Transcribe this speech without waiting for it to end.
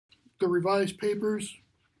the revised papers.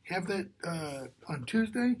 Have that on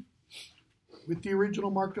Tuesday with the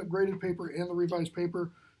original marked up graded paper and the revised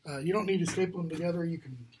paper. You don't need to staple them together. You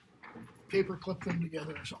can paper clip them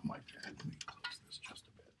together or something like that. Let me close this just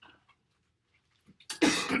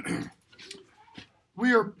a bit.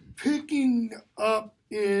 We are picking up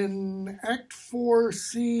in Act 4,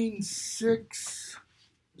 Scene 6.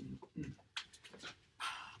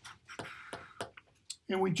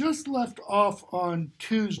 And we just left off on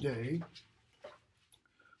Tuesday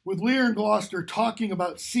with Lear and Gloucester talking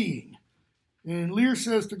about seeing. And Lear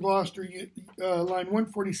says to Gloucester, line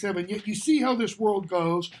 147, "Yet you see how this world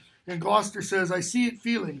goes." And Gloucester says, "I see it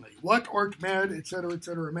feelingly. What art mad, etc.,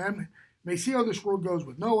 etc. A man may see how this world goes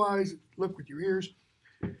with no eyes, look with your ears."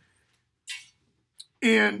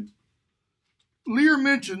 And Lear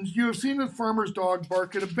mentions, "You have seen a farmer's dog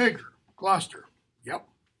bark at a beggar." Gloucester, "Yep.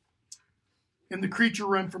 And the creature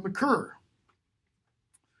run from the cur.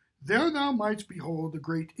 There thou mightst behold the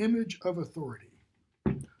great image of authority.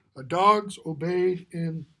 A dog's obeyed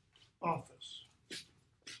in office."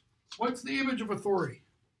 What's the image of authority?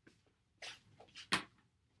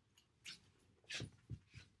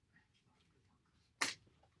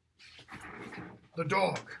 The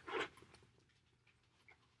dog.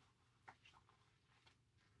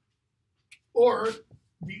 Or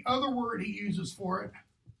the other word he uses for it,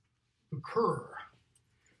 the cur,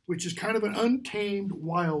 which is kind of an untamed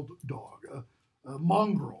wild dog, a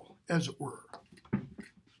mongrel, as it were.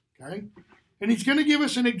 Okay? And he's going to give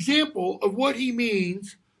us an example of what he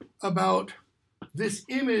means about this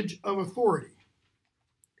image of authority.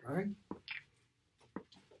 Okay?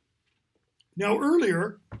 Now,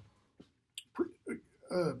 earlier,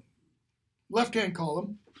 left-hand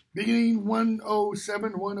column, beginning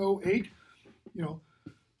 107, 108,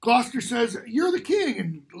 Gloucester says, "You're the king."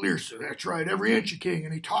 And Lear says, "That's right, every inch a king."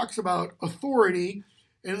 And he talks about authority,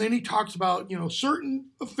 and then he talks about,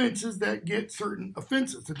 certain offenses that get certain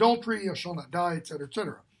offenses. Adultery, you shall not die, etc.,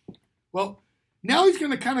 etc. Well, now he's going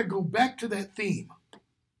to kind of go back to that theme,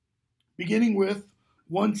 beginning with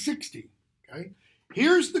 160. Okay?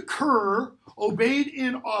 Here's the cur obeyed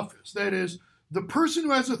in office. That is, the person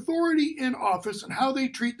who has authority in office and how they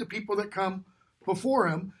treat the people that come before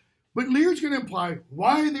him. But Lear's going to imply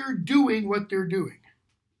why they're doing what they're doing.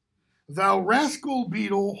 "Thou rascal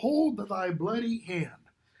beadle, hold thy bloody hand."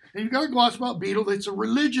 And you've got a gloss about beadle. It's a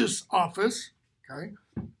religious office. Okay.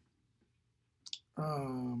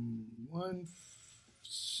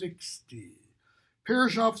 160.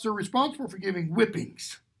 Parish officer responsible for giving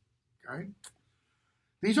whippings. Okay.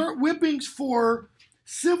 These aren't whippings for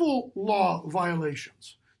civil law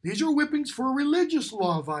violations. These are whippings for religious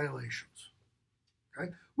law violations.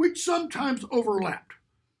 Okay. Which sometimes overlapped.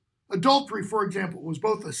 Adultery, for example, was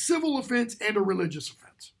both a civil offense and a religious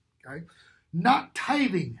offense. Okay? Not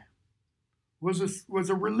tithing was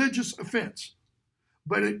a religious offense,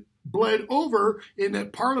 but it bled over in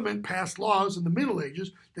that Parliament passed laws in the Middle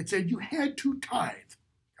Ages that said you had to tithe.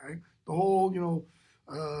 Okay? The whole,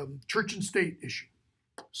 church and state issue.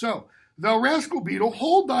 So, "Thou rascal beadle,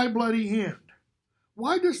 hold thy bloody hand.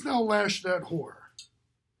 Why dost thou lash that whore?"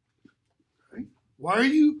 Why are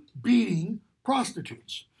you beating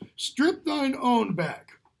prostitutes? "Strip thine own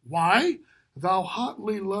back." Why? "Thou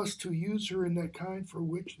hotly lust to use her in that kind for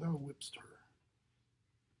which thou whipst her."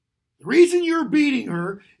 The reason you're beating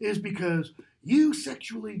her is because you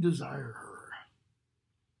sexually desire her.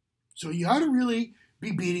 So you ought to really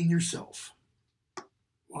be beating yourself.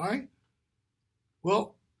 Why?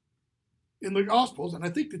 Well, in the Gospels, and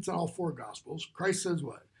I think it's in all 4 Gospels, Christ says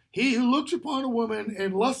what? "He who looks upon a woman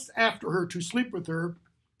and lusts after her to sleep with her,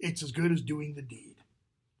 it's as good as doing the deed."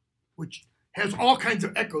 Which has all kinds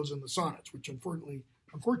of echoes in the sonnets, which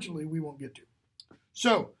unfortunately we won't get to.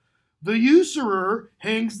 So, the usurer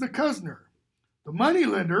hangs the cozener. The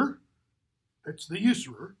moneylender, that's the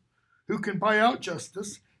usurer, who can buy out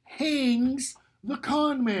justice, hangs the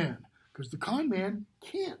con man. Because the con man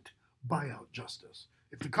can't buy out justice.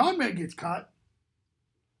 If the con man gets caught,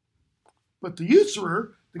 but the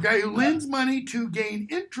usurer, the guy who lends money to gain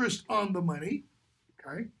interest on the money,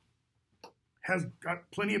 okay, has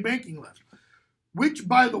got plenty of banking left. Which,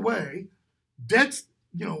 by the way, that's,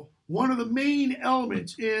 one of the main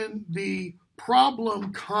elements in the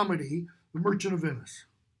problem comedy, The Merchant of Venice.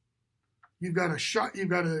 You've got a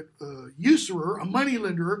usurer, a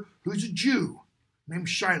moneylender, who's a Jew named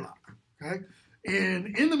Shylock, okay?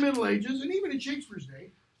 And in the Middle Ages, and even in Shakespeare's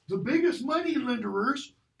day, the biggest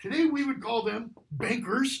moneylenderers, today we would call them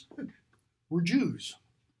bankers, were Jews.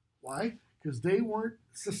 Why? Because they weren't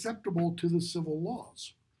susceptible to the civil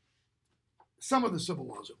laws. Some of the civil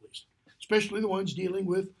laws, at least. Especially the ones dealing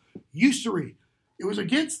with usury. It was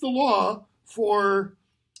against the law for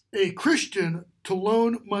a Christian to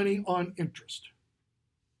loan money on interest.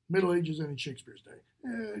 Middle Ages and in Shakespeare's day.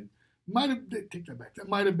 Take that back. That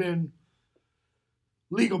might have been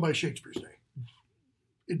legal by Shakespeare's day.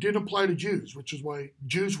 It didn't apply to Jews, which is why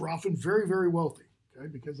Jews were often very, very wealthy, okay,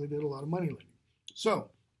 because they did a lot of money lending.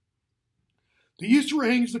 So, the usurer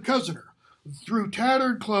hangs the cozener. Through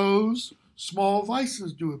tattered clothes, small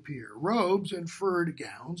vices do appear. Robes and furred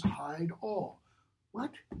gowns hide all.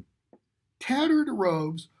 What? Tattered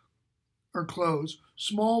robes or clothes,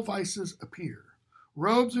 small vices appear.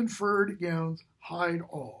 Robes and furred gowns hide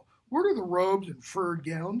all. What are the robes and furred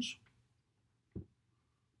gowns?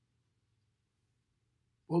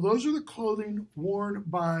 Well, those are the clothing worn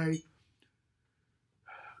by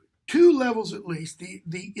two levels at least,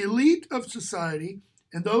 the elite of society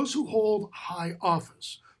and those who hold high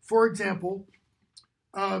office. For example,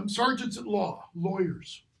 sergeants at law,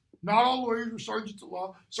 lawyers. Not all lawyers were sergeants at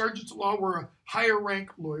law. Sergeants at law were a higher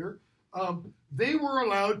rank lawyer. They were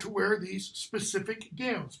allowed to wear these specific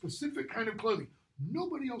gowns, specific kind of clothing.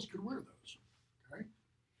 Nobody else could wear those. Okay?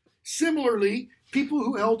 Similarly, people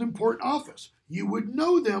who held important office, you would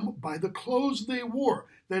know them by the clothes they wore.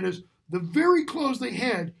 That is, the very clothes they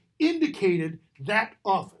had indicated that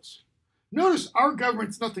office. Notice our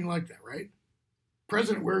government's nothing like that, right?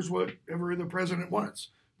 President wears whatever the president wants.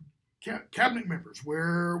 Cabinet members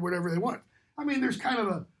wear whatever they want. I mean, there's kind of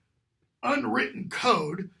an unwritten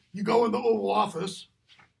code. You go in the Oval Office,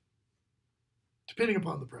 depending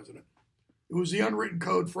upon the president. It was the unwritten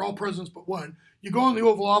code for all presidents but one. You go in the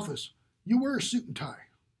Oval Office, you wear a suit and tie.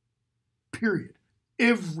 Period.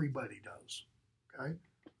 Everybody does. Okay?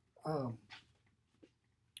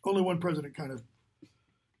 Only one president kind of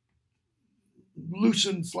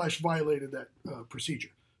loosened/violated that procedure.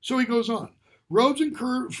 So he goes on. Robes and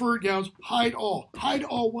furred gowns hide all. Hide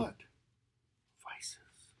all what? Vices.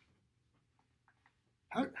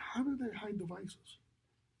 How do they hide the vices?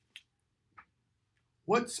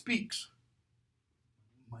 What speaks?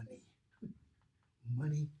 Money.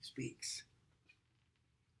 Money speaks.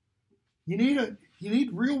 You need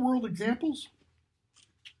real world examples?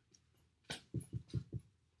 I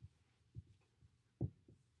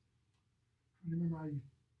remember how you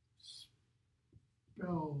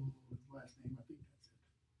spell his last name. I think that's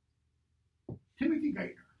it. Timothy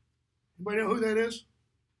Geithner. Anybody know who that is?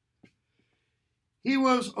 He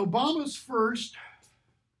was Obama's first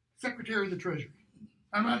Secretary of the Treasury.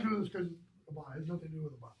 I'm not doing this because Obama. It has nothing to do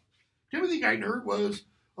with Obama. Timothy Geithner was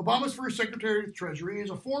Obama's first Secretary of the Treasury.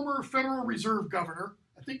 He's a former Federal Reserve governor,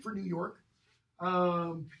 I think for New York.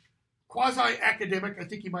 Quasi-academic. I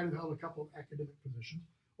think he might have held a couple of academic positions.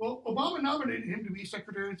 Well, Obama nominated him to be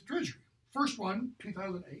Secretary of the Treasury. First one,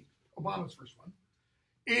 2008, Obama's first one.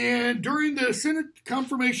 And during the Senate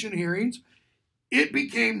confirmation hearings, it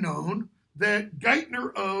became known that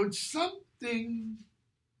Geithner owed something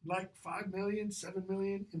like $5 million, $7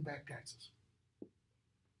 million in back taxes.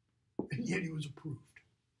 And yet he was approved.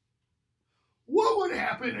 What would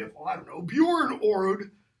happen if, I don't know, Bjorn owed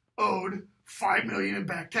 $5 million in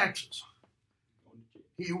back taxes?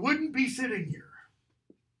 He wouldn't be sitting here.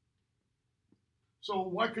 So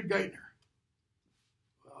why could Geithner?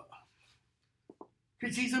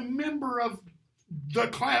 Because he's a member of the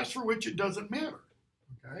class for which it doesn't matter.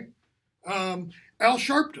 Okay, Al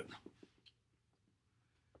Sharpton,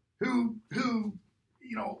 who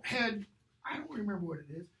had, I don't remember what it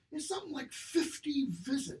is. It's something like 50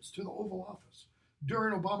 visits to the Oval Office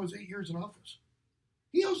during Obama's 8 years in office.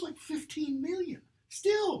 He owes like $15 million.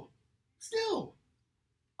 Still,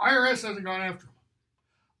 IRS hasn't gone after him.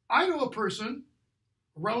 I know a person,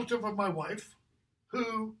 a relative of my wife,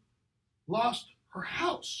 who lost her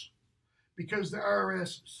house because the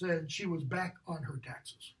IRS said she was back on her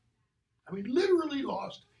taxes. I mean, literally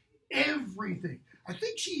lost everything. I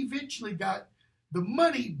think she eventually got the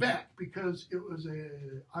money back because it was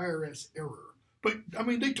an IRS error. But, I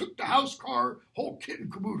mean, they took the house, car, whole kit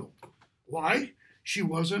and caboodle. Why? She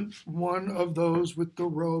wasn't one of those with the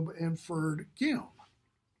robe and furred gown.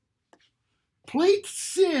 Plate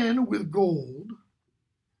sin with gold.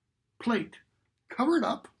 Plate. Covered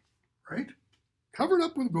up, right? Covered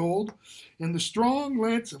up with gold, and the strong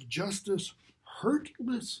lance of justice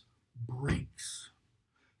hurtless breaks.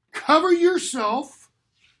 Cover yourself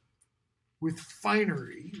with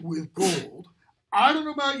finery, with gold. I don't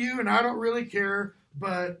know about you, and I don't really care,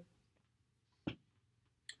 but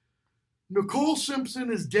Nicole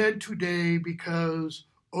Simpson is dead today because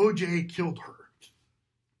O.J. killed her.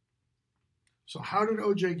 So how did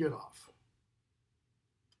O.J. get off?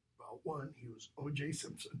 Well, one, he was O.J.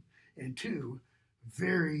 Simpson, and two,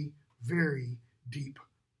 very, very deep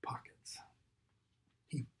pockets.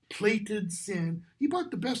 plated sin. He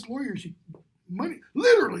bought the best lawyers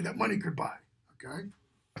literally that money could buy. Okay?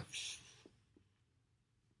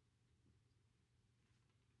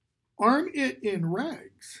 Arm it in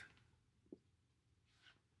rags.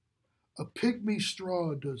 A pygmy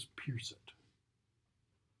straw does pierce it.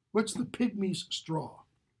 What's the pygmy's straw?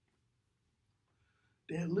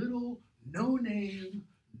 That little no-name,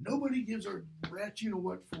 nobody gives a rat you know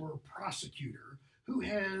what for prosecutor who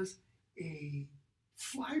has a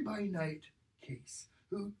fly-by-night case,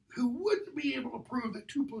 who wouldn't be able to prove that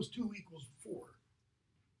 2 + 2 = 4.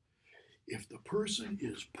 If the person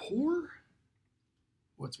is poor,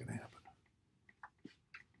 what's going to happen?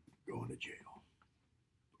 Going to jail.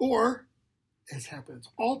 Or, as happens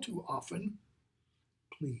all too often,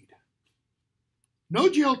 plead. No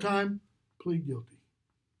jail time, plead guilty.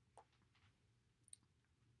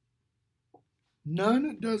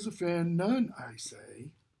 None does offend, none, I say,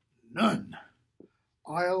 none.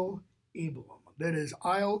 I'll able him. That is,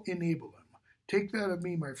 I'll enable him. Take that of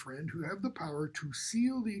me, my friend, who have the power to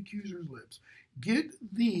seal the accuser's lips. Get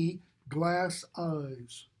thee glass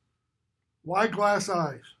eyes. Why glass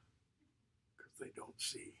eyes? Because they don't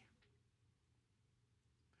see.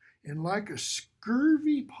 And like a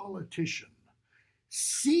scurvy politician,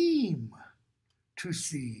 seem to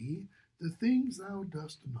see the things thou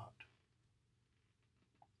dost not.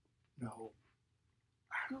 Now,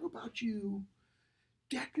 I don't know about you,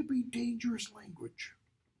 that could be dangerous language.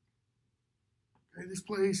 Okay, this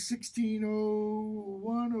plays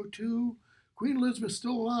 1601, 02. Queen Elizabeth's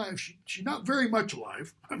still alive. She's not very much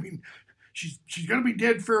alive. I mean, she's going to be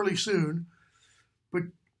dead fairly soon. But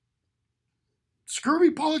scurvy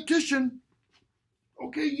politician,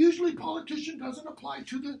 okay, usually politician doesn't apply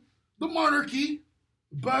to the monarchy.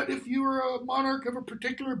 But if you were a monarch of a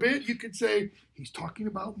particular bent, you could say, he's talking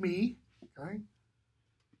about me. Okay?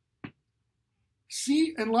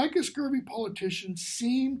 See, and like a scurvy politician,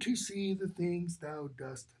 seem to see the things thou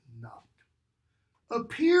dost not.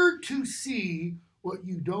 Appear to see what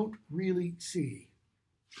you don't really see.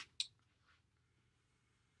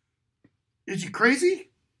 Is he crazy?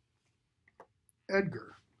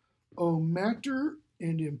 Edgar. Oh, matter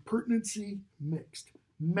and impertinency mixed.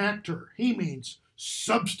 Matter, he means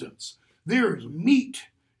substance. There is meat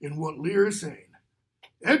in what Lear is saying.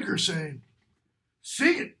 Edgar's saying,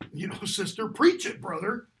 sing it, sister, preach it,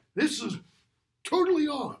 brother. This is totally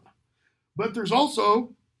on. But there's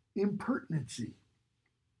also impertinency.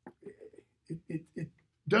 It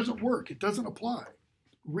doesn't work. It doesn't apply.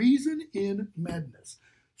 Reason in madness.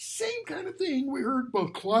 Same kind of thing we heard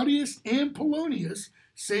both Claudius and Polonius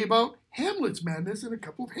say about Hamlet's madness in a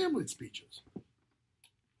couple of Hamlet speeches.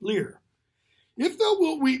 Lear. If thou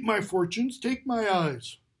wilt weep my fortunes, take my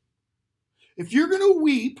eyes. If you're going to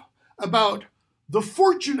weep about the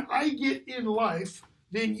fortune I get in life,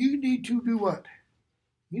 then you need to do what?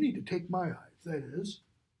 You need to take my eyes. That is,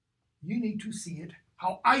 you need to see it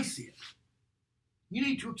how I see it. You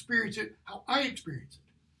need to experience it how I experience it.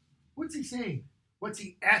 What's he saying? What's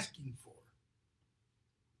he asking for?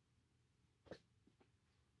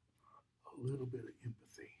 A little bit of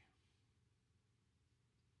empathy.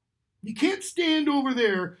 You can't stand over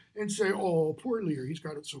there and say, oh, poor Lear, he's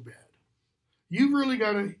got it so bad. You've really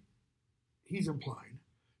got to, he's implying,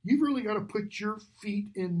 you've really got to put your feet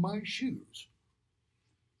in my shoes.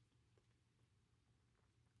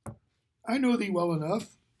 I know thee well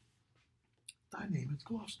enough. Thy name is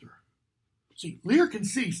Gloucester. See, Lear can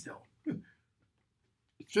see still.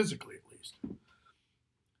 Physically, at least.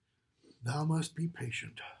 Thou must be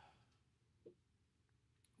patient.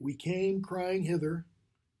 We came crying hither,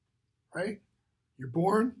 right? You're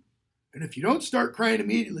born, and if you don't start crying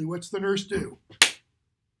immediately, what's the nurse do?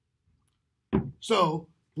 So,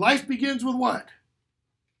 life begins with what?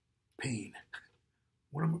 Pain.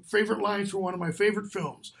 One of my favorite lines from one of my favorite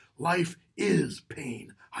films. Life is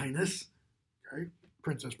pain, Highness. Okay,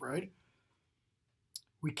 Princess Bride.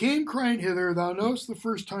 We came crying hither, thou knowest the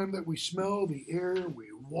first time that we smell the air, we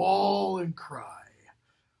wail and cry.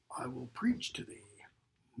 I will preach to thee.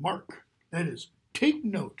 Mark, that is, take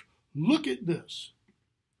note. Look at this.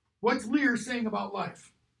 What's Lear saying about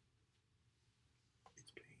life?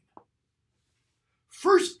 It's pain.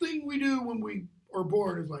 First thing we do when we are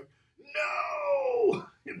born is like, no!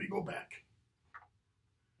 And we go back.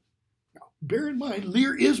 Now, bear in mind,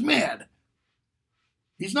 Lear is mad.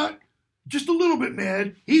 He's not just a little bit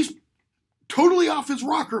mad. He's totally off his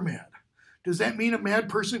rocker mad. Does that mean a mad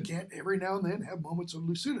person can't every now and then have moments of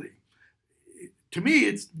lucidity? To me,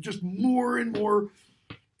 it's just more and more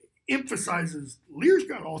emphasizes Lear's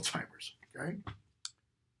got Alzheimer's, okay?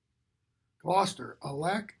 Gloucester,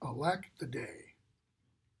 alack, alack the day.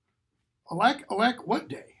 Alack, alack what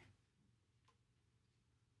day?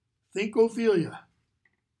 Think Ophelia.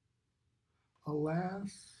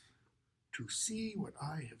 Alas, to see what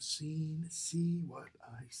I have seen, see what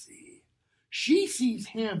I see. She sees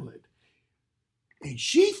Hamlet, and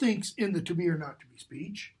she thinks in the to be or not to be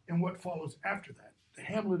speech, and what follows after that. The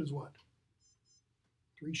Hamlet is what?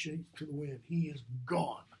 Three shakes to the wind. He is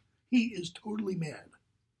gone. He is totally mad.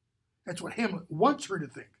 That's what Hamlet wants her to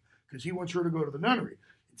think, because he wants her to go to the nunnery.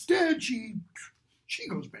 Instead, she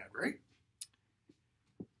goes mad, right?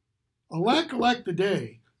 Alack, alack the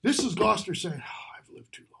day. This is Gloucester saying, oh, I've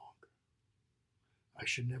lived too long. I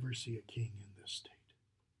should never see a king in this state.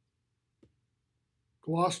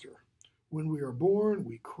 Gloucester, when we are born,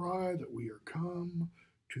 we cry that we are come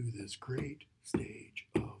to this great stage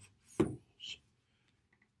of fools.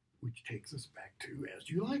 Which takes us back to As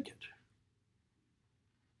You Like It.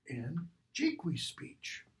 And Jaques'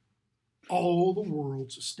 speech. All the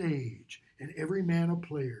world's a stage, and every man a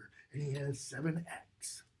player, and he has 7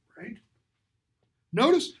 acts, right?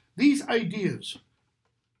 Notice these ideas,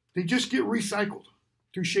 they just get recycled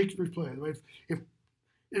through Shakespeare's play. If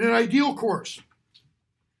in an ideal course,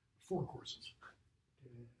 4 courses,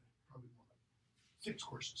 probably more, 6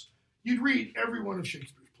 courses, you'd read every one of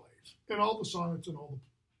Shakespeare's plays, and all the sonnets and all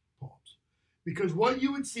the poems. Because what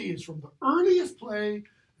you would see is from the earliest play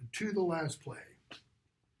to the last play.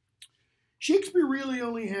 Shakespeare really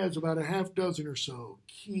only has about a half dozen or so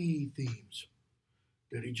key themes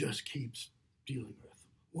that he just keeps dealing with.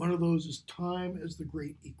 One of those is time as the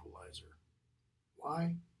great equalizer.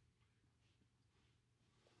 Why?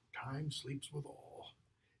 Time sleeps with all.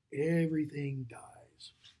 Everything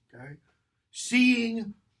dies. Okay?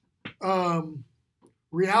 Seeing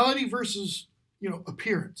reality versus,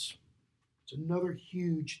 appearance. It's another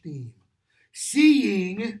huge theme.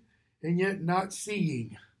 Seeing and yet not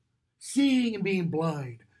seeing. Seeing and being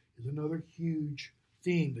blind is another huge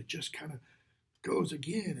theme that just kind of goes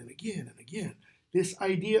again and again and again. This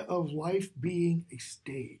idea of life being a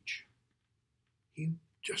stage. He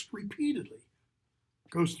just repeatedly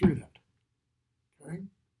goes through that. Okay?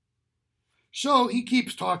 So he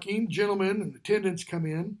keeps talking. Gentlemen and attendants come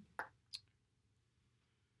in.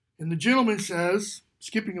 And the gentleman says,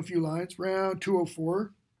 skipping a few lines, round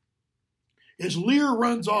 204, as Lear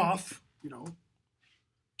runs off,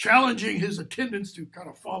 challenging his attendants to kind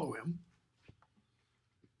of follow him,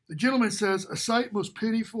 the gentleman says, a sight most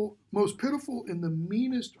pitiful in the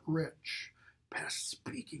meanest wretch, past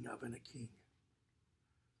speaking of in a king.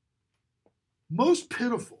 Most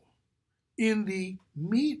pitiful in the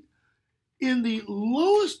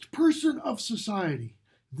lowest person of society.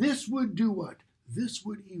 This would do what? This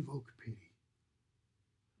would evoke pity.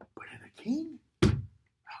 But in a king,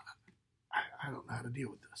 I don't know how to deal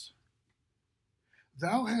with this.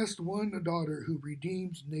 Thou hast won a daughter who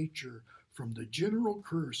redeems nature from the general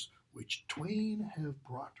curse which twain have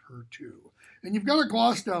brought her to. And you've got a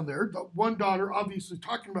gloss down there, the one daughter, obviously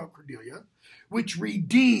talking about Cordelia, which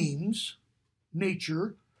redeems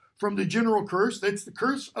nature from the general curse. That's the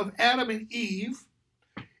curse of Adam and Eve.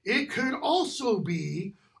 It could also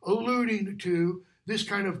be alluding to this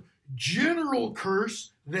kind of general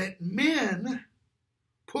curse that men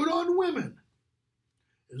put on women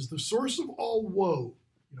as the source of all woe.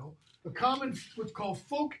 A common, what's called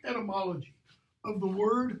folk etymology of the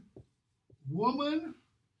word woman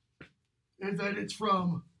is that it's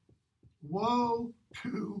from woe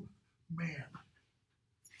to man.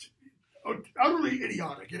 It's utterly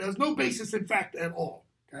idiotic. It has no basis in fact at all.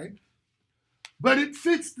 Okay? But it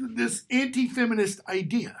fits this anti-feminist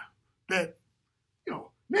idea that,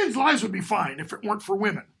 men's lives would be fine if it weren't for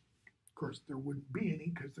women. Of course, there wouldn't be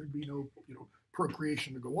any because there'd be no,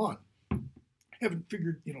 procreation to go on. Haven't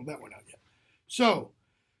figured, that one out yet. So,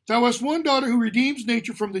 thou hast one daughter who redeems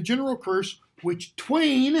nature from the general curse, which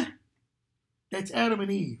twain, that's Adam and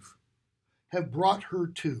Eve, have brought her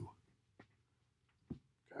to.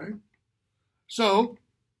 Okay? So,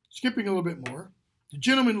 skipping a little bit more, the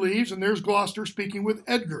gentleman leaves, and there's Gloucester speaking with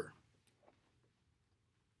Edgar.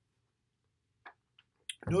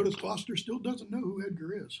 Notice Gloucester still doesn't know who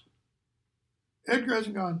Edgar is. Edgar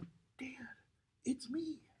hasn't gone, Dad, it's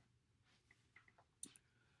me.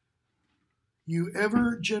 You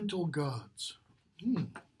ever gentle gods.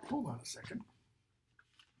 Hold on a second.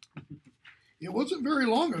 It wasn't very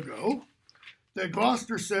long ago that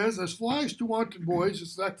Gloucester says, as flies to wanton boys,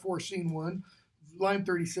 this is Act 4, Scene 1, line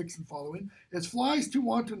 36 and following, as flies to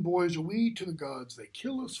wanton boys are we to the gods, they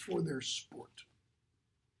kill us for their sport.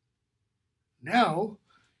 Now,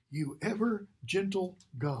 you ever gentle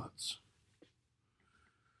gods.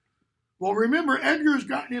 Well, remember, Edgar's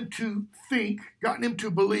gotten him to think, gotten him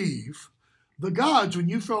to believe, the gods, when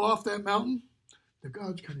you fell off that mountain, the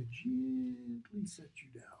gods kind of gently set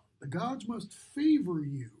you down. The gods must favor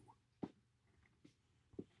you.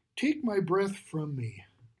 Take my breath from me.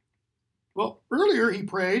 Well, earlier he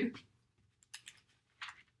prayed,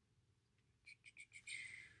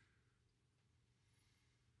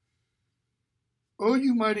 O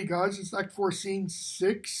you mighty gods, it's Act 4, Scene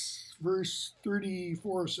 6, verse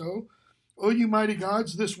 34 or so. O you mighty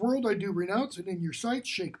gods, this world I do renounce, and in your sight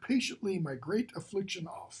shake patiently my great affliction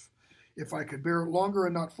off. If I could bear it longer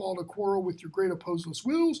and not fall to quarrel with your great opposeless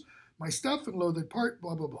wills, my stuff and loathed part,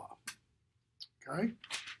 blah, blah, blah. Okay?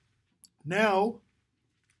 Now,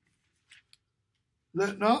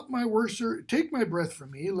 let not my worser, take my breath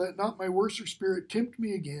from me, let not my worser spirit tempt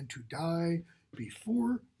me again to die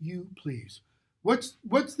before you please. What's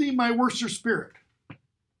the my worser spirit?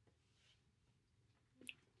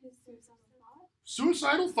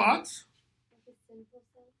 Suicidal thoughts.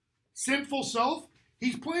 Sinful self.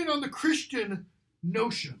 He's playing on the Christian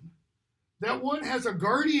notion that one has a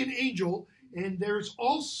guardian angel and there's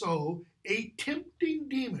also a tempting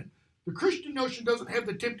demon. The Christian notion doesn't have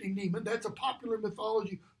the tempting demon. That's a popular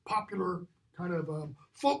mythology, popular kind of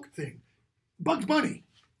folk thing. Bugs Bunny.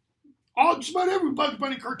 Just about every Bugs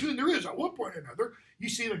Bunny cartoon there is, at one point or another, you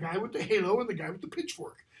see the guy with the halo and the guy with the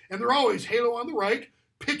pitchfork. And they're always halo on the right,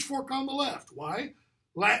 pitchfork on the left. Why?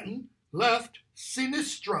 Latin, left,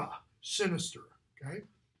 sinistra, sinister. Okay?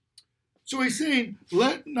 So he's saying,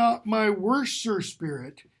 let not my worser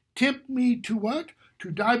spirit tempt me to what?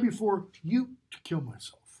 To die before you, to kill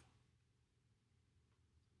myself.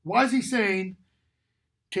 Why is he saying,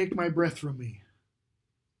 take my breath from me?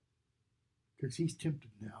 Because he's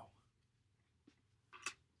tempted now.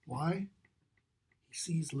 Why? He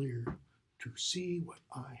sees Lear to see what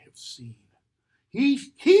I have seen. He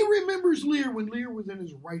remembers Lear when Lear was in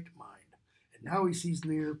his right mind. And now he sees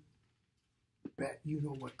Lear, bet you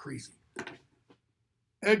know what crazy.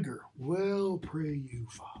 Edgar, well, pray you,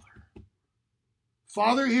 Father.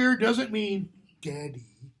 Father here doesn't mean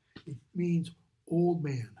daddy. It means old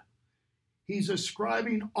man. He's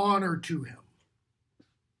ascribing honor to him.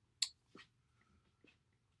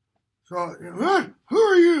 So, who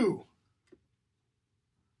are you?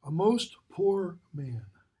 A most poor man,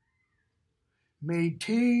 made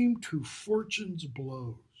tame to fortune's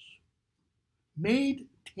blows. Made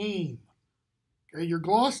tame. Okay, your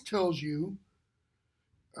gloss tells you,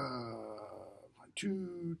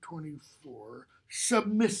 224,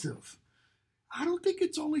 submissive. I don't think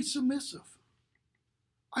it's only submissive.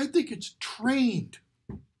 I think it's trained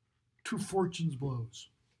to fortune's blows.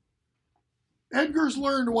 Edgar's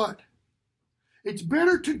learned what? It's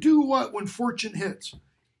better to do what when fortune hits?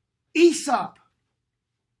 Aesop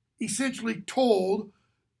essentially told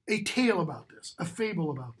a tale about this, a fable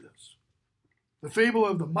about this. The fable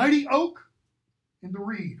of the mighty oak and the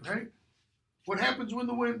reed, right? What happens when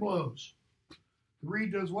the wind blows? The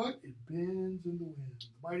reed does what? It bends in the wind. The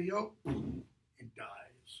mighty oak, it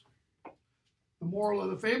dies. The moral of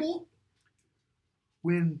the fable?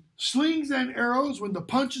 When slings and arrows, when the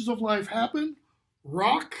punches of life happen,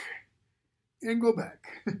 rock and go back.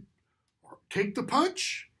 Or take the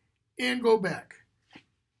punch and go back.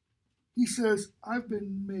 He says, I've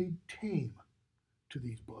been made tame to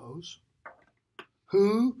these blows.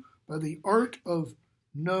 Who, by the art of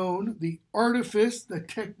known, the artifice, the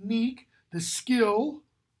technique, the skill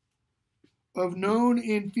of known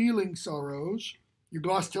and feeling sorrows, your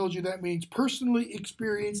gloss tells you that means personally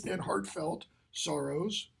experienced and heartfelt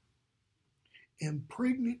sorrows, am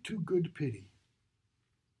pregnant to good pity.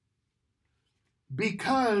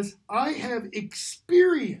 Because I have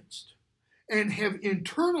experienced and have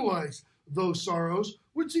internalized those sorrows,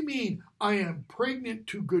 what's he mean? I am pregnant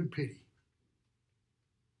to good pity.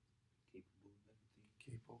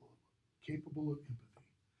 Capable of empathy.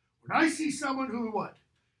 When I see someone who what?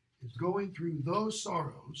 Is going through those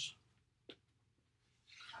sorrows,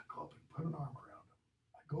 I go up and put an arm around them.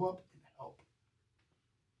 I go up and help.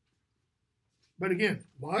 But again,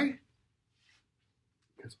 why?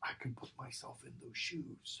 Because I can put myself in those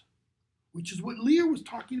shoes, which is what Lear was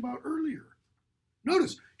talking about earlier.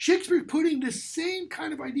 Notice, Shakespeare's putting this same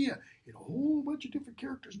kind of idea in a whole bunch of different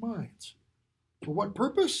characters' minds. For what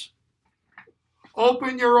purpose?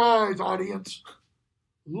 Open your eyes, audience.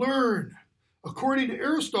 Learn. According to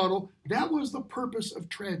Aristotle, that was the purpose of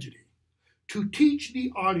tragedy. To teach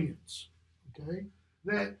the audience, okay,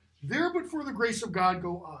 that there but for the grace of God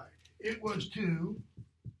go I. It was to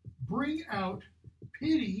bring out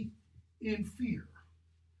pity in fear.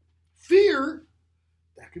 Fear,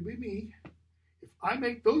 that could be me, if I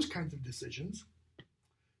make those kinds of decisions.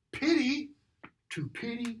 Pity, to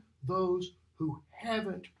pity those who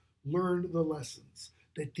haven't learned the lessons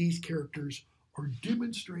that these characters are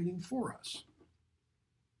demonstrating for us.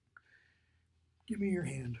 Give me your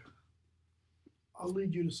hand. I'll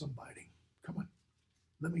lead you to some biting. Come on.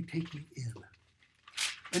 Let me take you in.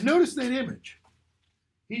 And notice that image.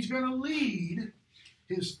 He's going to lead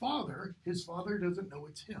his father. His father doesn't know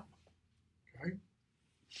it's him. Okay?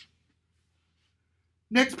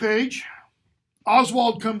 Next page.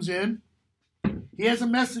 Oswald comes in. He has a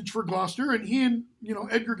message for Gloucester, and he and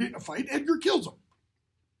Edgar get in a fight. Edgar kills him.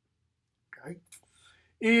 Okay?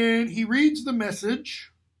 And he reads the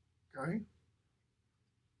message. Okay?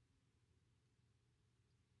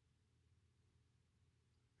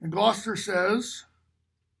 And Gloucester says,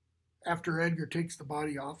 after Edgar takes the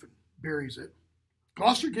body off and buries it,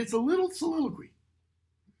 Gloucester gets a little soliloquy.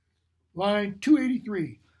 Line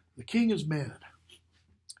 283, the king is mad.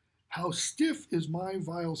 How stiff is my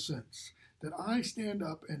vile sense that I stand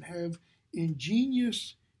up and have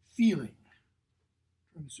ingenious feeling.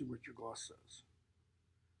 Trying to see what your gloss says.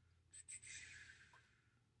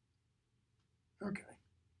 Okay.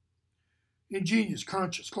 Ingenious,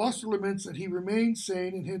 conscious. Gloucester laments that he remains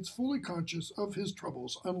sane and hence fully conscious of his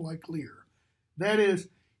troubles, unlike Lear. That is,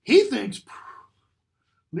 he thinks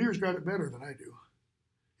Lear's got it better than I do.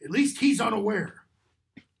 At least he's unaware.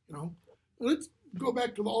 Let's go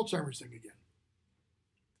back to the Alzheimer's thing again.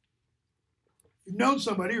 You've known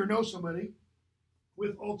somebody or know somebody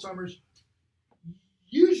with Alzheimer's.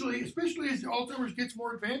 Usually, especially as the Alzheimer's gets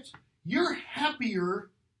more advanced, you're happier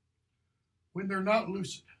when they're not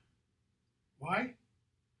lucid. Why?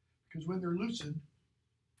 Because when they're lucid,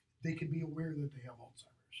 they can be aware that they have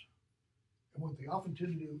Alzheimer's. And what they often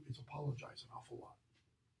tend to do is apologize an awful lot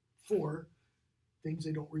for things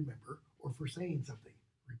they don't remember or for saying something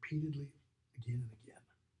repeatedly again and again.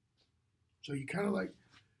 So you kind of like,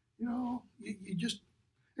 you just,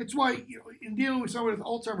 it's why, in dealing with someone with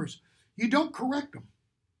Alzheimer's, you don't correct them.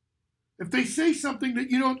 If they say something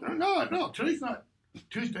that you don't, no, today's not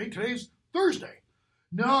Tuesday, today's Thursday.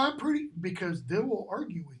 No, because they will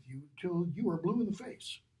argue with you until you are blue in the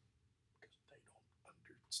face. Because they don't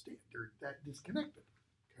understand. They're that disconnected.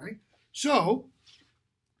 Okay? So,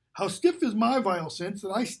 how stiff is my vile sense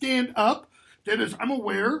that I stand up, that is, I'm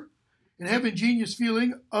aware, and have ingenious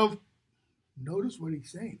feeling of, notice what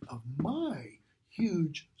he's saying, of my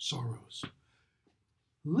huge sorrows.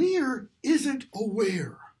 Lear isn't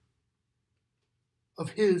aware of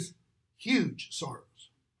his huge sorrows.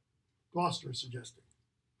 Gloucester is suggesting.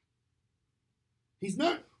 He's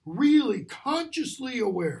not really consciously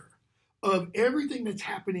aware of everything that's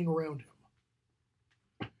happening around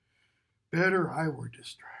him. Better I were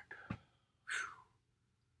distracted.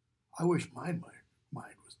 I wish my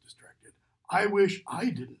mind was distracted. I wish I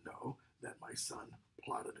didn't know that my son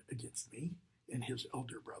plotted against me and his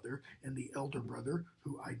elder brother, and the elder brother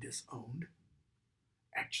who I disowned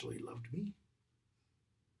actually loved me.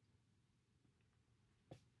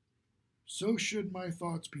 So should my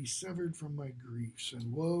thoughts be severed from my griefs,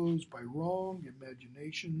 and woes by wrong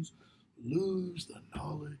imaginations lose the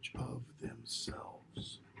knowledge of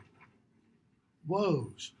themselves.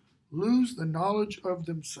 Woes lose the knowledge of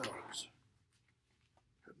themselves.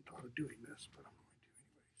 I hadn't thought of doing this, but I'm going to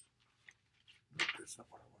anyways. Nope, that's not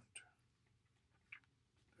what I want.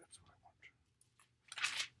 That's what I want.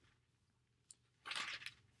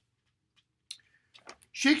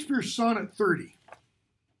 Shakespeare's Sonnet 30.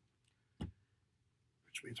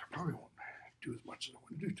 Means I probably won't do as much as I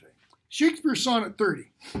want to do today. Shakespeare Sonnet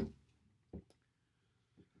 30.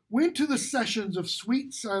 When to the sessions of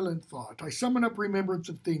sweet silent thought I summon up remembrance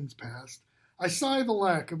of things past, I sigh the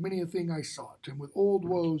lack of many a thing I sought, and with old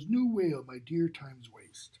woes new wail my dear time's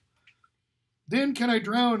waste. Then can I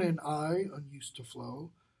drown an eye unused to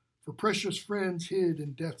flow, for precious friends hid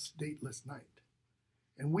in death's dateless night,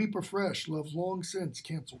 and weep afresh love's long since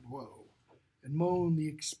cancelled woe, and moan the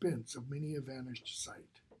expense of many a vanished sight.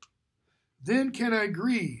 Then can I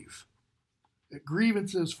grieve at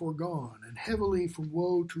grievances foregone, and heavily from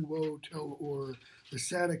woe to woe tell o'er the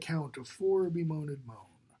sad account of fore bemoaned moan,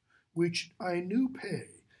 which I new pay,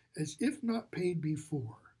 as if not paid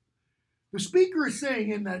before. The speaker is saying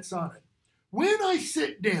in that sonnet, when I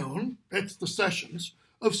sit down, that's the sessions,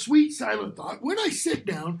 of sweet silent thought, when I sit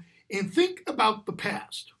down and think about the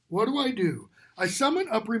past, what do? I summon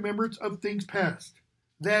up remembrance of things past.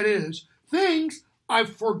 That is, things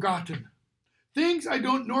I've forgotten. Things I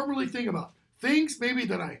don't normally think about. Things maybe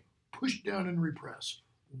that I push down and repress.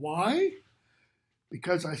 Why?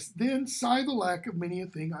 Because I then sigh the lack of many a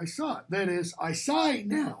thing I sought. That is, I sigh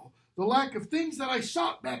now the lack of things that I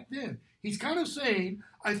sought back then. He's kind of saying,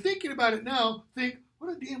 I'm thinking about it now, think,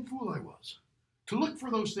 what a damn fool I was to look for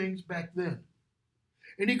those things back then.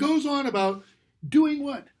 And he goes on about doing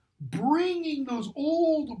what? bringing those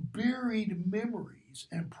old buried memories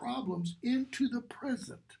and problems into the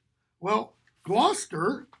present. Well,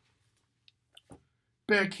 Gloucester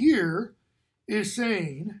back here is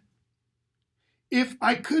saying, if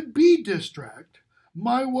I could be distract,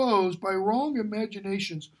 my woes by wrong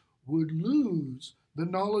imaginations would lose the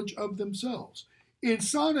knowledge of themselves. In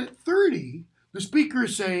Sonnet 30, the speaker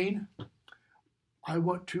is saying, I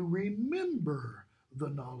want to remember the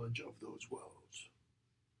knowledge of those woes.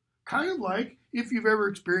 Kind of like, if you've ever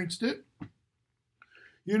experienced it,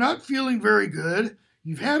 you're not feeling very good,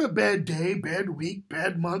 you've had a bad day, bad week,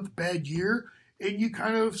 bad month, bad year, and you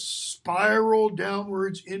kind of spiral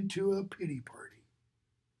downwards into a pity party.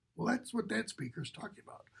 Well, that's what that speaker's talking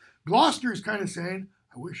about. Gloucester is kind of saying,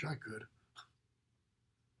 I wish I could.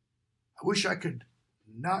 I wish I could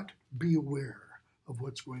not be aware of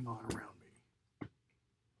what's going on around me.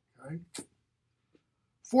 Okay?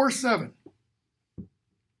 4-7.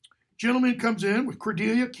 Gentleman comes in with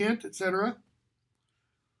Cordelia, Kent, etc.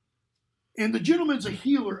 And the gentleman's a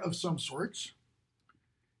healer of some sorts.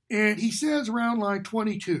 And he says around line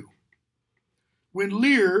 22, when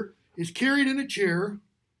Lear is carried in a chair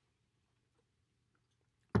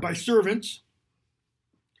by servants,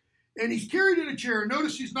 and he's carried in a chair,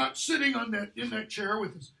 notice he's not sitting in that chair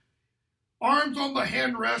with his arms on the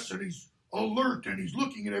handrest, and he's alert and he's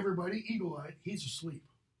looking at everybody, eagle-eyed. He's asleep.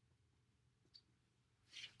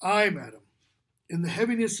 I, madam, in the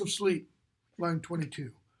heaviness of sleep, line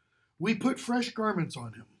 22, we put fresh garments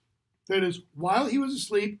on him. That is, while he was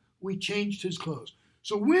asleep, we changed his clothes.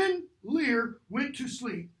 So when Lear went to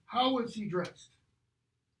sleep, how was he dressed?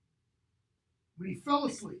 When he fell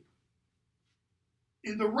asleep,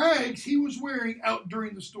 in the rags he was wearing out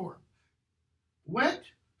during the storm. Wet,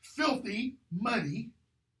 filthy, muddy.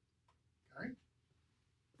 Okay?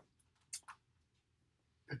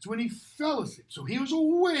 That's when he fell asleep. So he was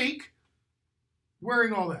awake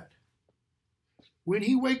wearing all that. When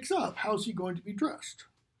he wakes up, how's he going to be dressed?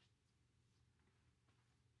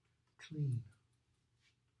 Clean.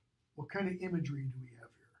 What kind of imagery do we have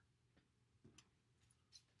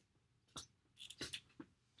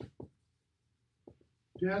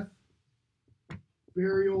here? Death,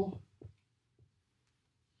 burial,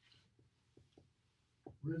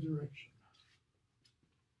 resurrection.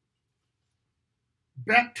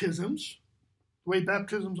 Baptisms, the way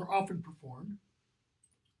baptisms are often performed.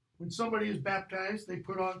 When somebody is baptized, they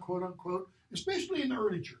put on, quote unquote, especially in the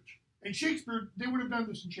early church. And Shakespeare, they would have done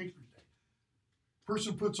this in Shakespeare's day.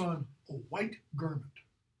 Person puts on a white garment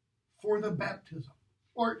for the baptism.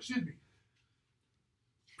 Or, excuse me,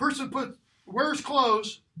 person wears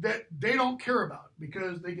clothes that they don't care about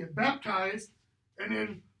because they get baptized, and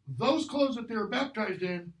then those clothes that they were baptized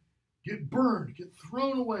in get burned, get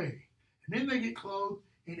thrown away. And then they get clothed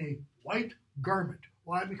in a white garment.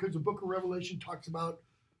 Why? Because the book of Revelation talks about,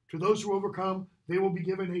 to those who overcome, they will be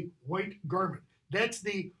given a white garment. That's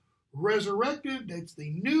the resurrected, that's the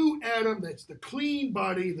new Adam, that's the clean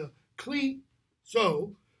body, the clean.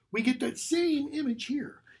 So we get that same image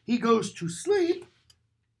here. He goes to sleep,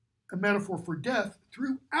 a metaphor for death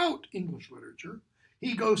throughout English literature.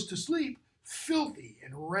 He goes to sleep filthy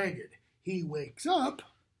and ragged. He wakes up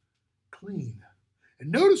clean.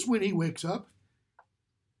 And notice when he wakes up,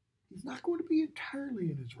 he's not going to be entirely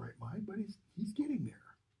in his right mind, but he's getting there.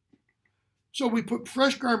 So we put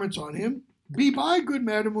fresh garments on him. Be by, good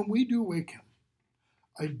madam, when we do wake him.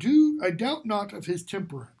 I doubt not of his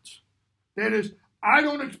temperance. That is, I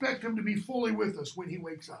don't expect him to be fully with us when he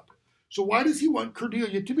wakes up. So why does he want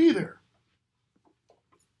Cordelia to be there?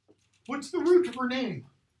 What's the root of her name?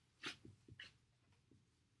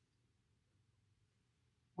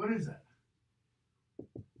 What is that?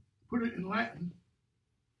 Put it in Latin.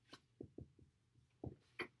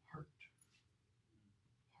 Heart.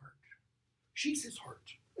 Heart. She's his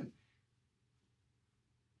heart.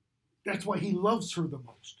 That's why he loves her the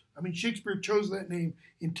most. I mean, Shakespeare chose that name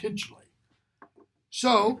intentionally.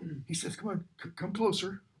 So he says, come on, come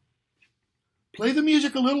closer. Play the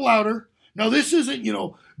music a little louder. Now, this isn't,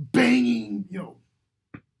 banging,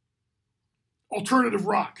 alternative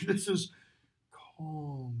rock. This is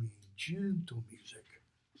calming, gentle music.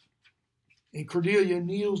 And Cordelia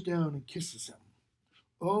kneels down and kisses him.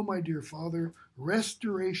 Oh, my dear father,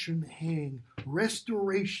 restoration hang,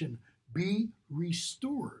 restoration be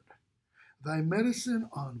restored. Thy medicine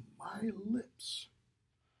on my lips.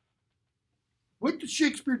 What did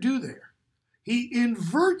Shakespeare do there? He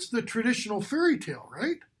inverts the traditional fairy tale,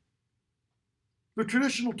 right? The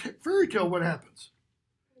traditional fairy tale, what happens?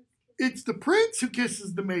 It's the prince who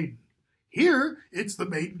kisses the maiden. Here, it's the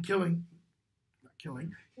maiden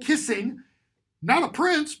kissing, not a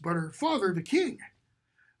prince, but her father, the king.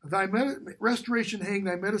 Thy restoration hang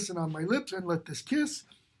thy medicine on my lips, and let this kiss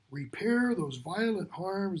repair those violent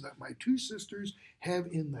harms that my two sisters have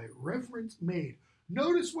in thy reverence made.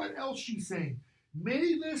 Notice what else she's saying.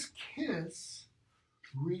 May this kiss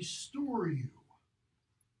restore you.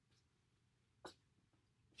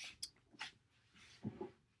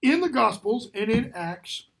 In the Gospels and in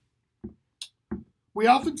Acts, we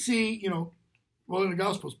often see, well, in the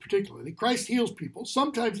Gospels particularly, Christ heals people.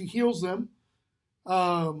 Sometimes he heals them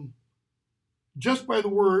just by the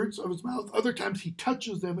words of his mouth. Other times he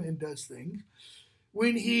touches them and does things.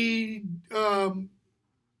 When he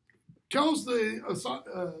tells the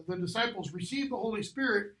disciples, receive the Holy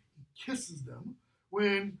Spirit, he kisses them.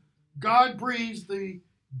 When God breathes the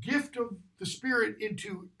gift of the Spirit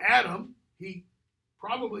into Adam, he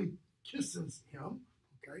probably kisses him.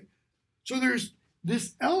 Okay, so there's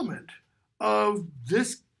this element of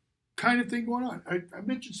this kind of thing going on. I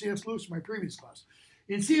mentioned C.S. Lewis in my previous class.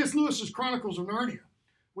 In C.S. Lewis's Chronicles of Narnia,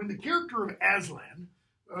 when the character of Aslan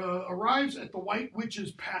arrives at the White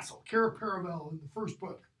Witch's castle, Cara Paravel in the first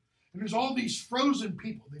book, and there's all these frozen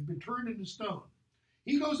people. They've been turned into stone.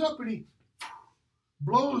 He goes up and he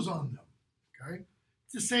blows on them. Okay,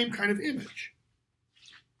 it's the same kind of image.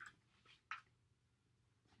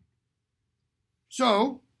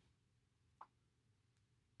 So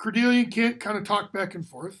Cordelia and Kent kind of talk back and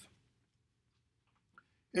forth.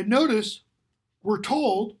 And notice, we're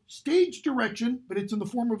told, stage direction, but it's in the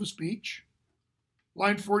form of a speech.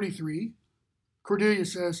 Line 43, Cordelia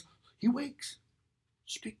says, he wakes,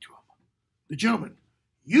 speak to him. The gentleman,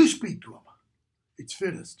 you speak to him. It's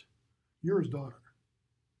fittest. You're his daughter.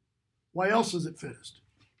 Why else is it fittest?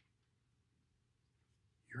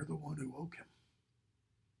 You're the one who woke him.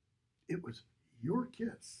 It was your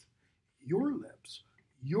kiss, your lips,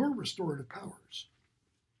 your restorative powers.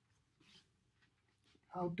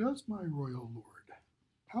 How does my royal lord?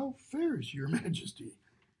 How fares your majesty?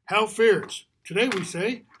 How fares? Today we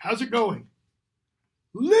say, how's it going?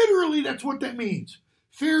 Literally, that's what that means.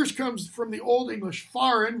 Fares comes from the Old English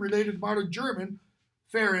fahren, related to modern German,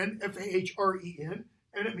 fahren, F-A-H-R-E-N,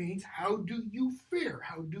 and it means, how do you fare?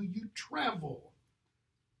 How do you travel?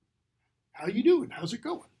 How you doing? How's it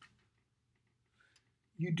going?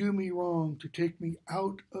 You do me wrong to take me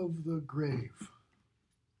out of the grave.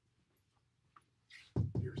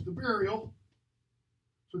 Here's the burial.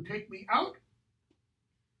 So take me out.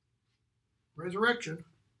 Resurrection.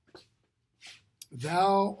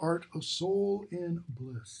 Thou art a soul in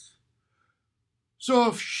bliss. So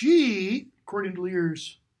if she, according to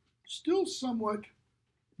Lear's still somewhat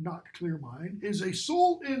not clear mind, is a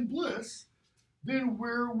soul in bliss, then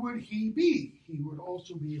where would he be? He would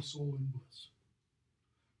also be a soul in bliss.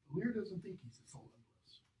 Lear doesn't think he's a soul in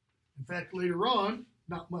bliss. In fact, later on,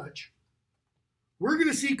 not much, we're going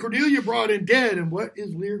to see Cordelia brought in dead, and what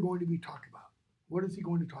is Lear going to be talking about? What is he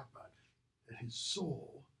going to talk about? That his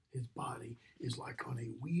soul, his body, is like on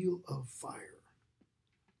a wheel of fire.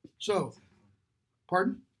 So,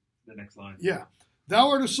 pardon? The next line. Yeah. Thou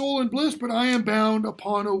art a soul in bliss, but I am bound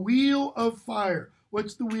upon a wheel of fire.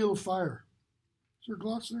 What's the wheel of fire? Is there a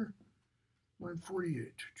gloss there? Line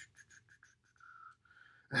 48.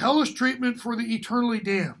 A hellish treatment for the eternally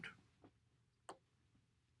damned.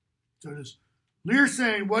 So does Lear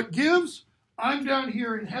saying, what gives? I'm down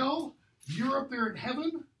here in hell. You're up there in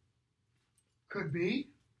heaven. Could be.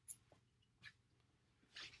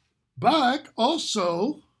 But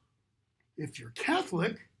also, if you're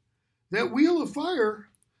Catholic, that wheel of fire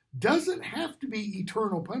doesn't have to be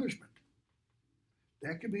eternal punishment.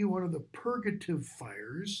 That could be one of the purgative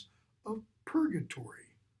fires of purgatory.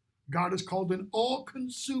 God is called an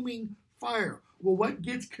all-consuming fire. Well, what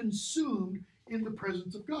gets consumed in the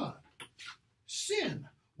presence of God? Sin.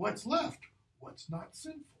 What's left? What's not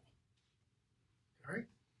sinful? All right?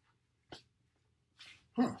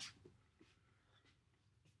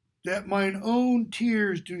 That mine own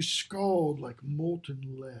tears do scald like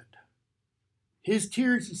molten lead. His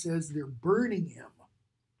tears, he says, they're burning him.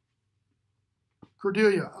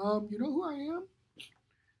 Cordelia, you know who I am?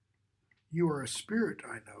 You are a spirit,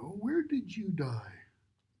 I know. Where did you die?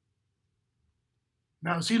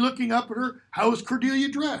 Now, is he looking up at her? How is Cordelia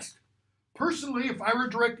dressed? Personally, if I were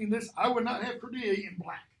directing this, I would not have Cordelia in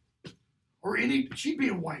black. Or she'd be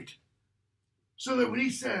in white. So that when he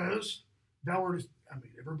says, thou art,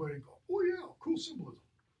 everybody go, oh yeah, cool symbolism.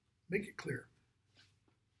 Make it clear.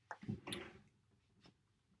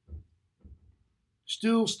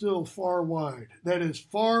 Still, far wide. That is,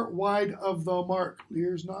 far wide of the mark.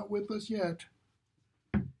 Lear's not with us yet.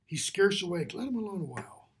 He's scarce awake. Let him alone a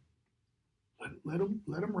while. Let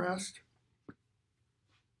him rest.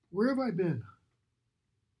 Where have I been?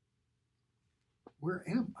 Where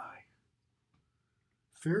am I?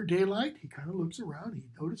 Fair daylight, he kind of looks around. He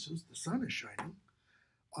notices the sun is shining.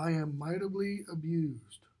 I am mightily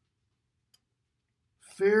abused.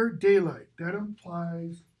 Fair daylight. That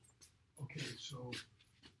implies, okay, so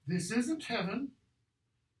this isn't heaven.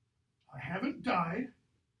 I haven't died.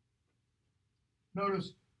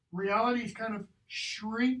 Notice reality is kind of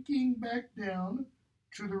shrinking back down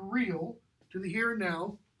to the real, to the here and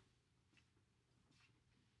now.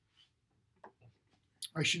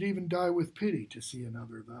 I should even die with pity to see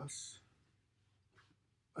another thus.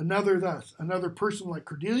 Another thus. Another person like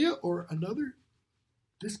Cordelia, or another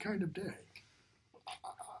this kind of day.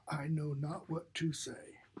 I know not what to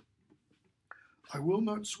say. I will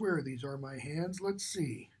not swear these are my hands. Let's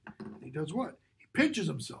see. He does what? He pinches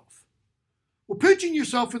himself. Well, pinching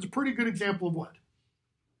yourself is a pretty good example of what?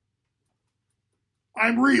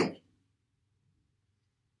 I'm real.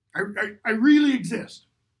 I really exist.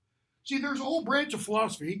 See, there's a whole branch of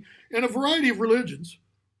philosophy and a variety of religions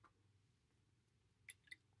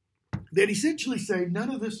that essentially say none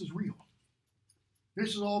of this is real.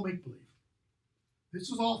 This is all make-believe. This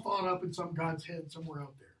is all thought up in some God's head somewhere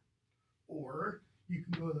out there. Or you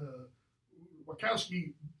can go to the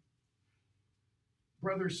Wachowski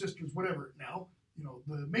brothers, sisters, whatever now,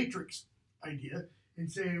 the Matrix idea,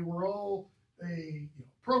 and say we're all a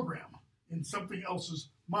program in something else's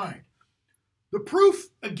mind. The proof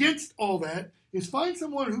against all that is find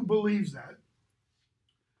someone who believes that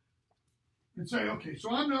and say, okay, so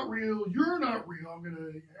I'm not real, you're not real. I'm going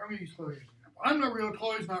to use Chloe as an example. I'm not real,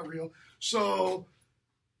 Chloe's not real. So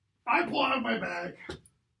I pull out of my bag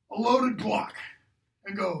a loaded Glock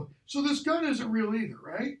and go, so this gun isn't real either,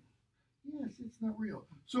 right? Yes, it's not real.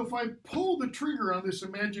 So if I pull the trigger on this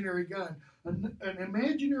imaginary gun, an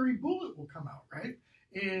imaginary bullet will come out, right?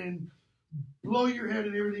 And blow your head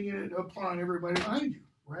and everything in it upon everybody behind you,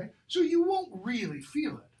 right? So you won't really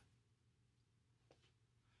feel it.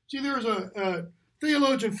 See, there was a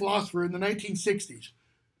theologian philosopher in the 1960s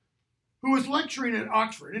who was lecturing at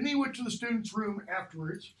Oxford, and he went to the student's room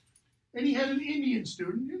afterwards, and he had an Indian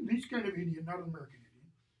student, and he's kind of Indian, not an American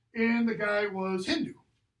Indian, and the guy was Hindu.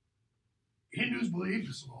 Hindus believe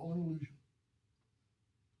this is all an illusion.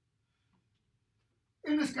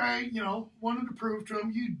 And this guy, wanted to prove to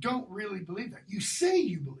him, you don't really believe that. You say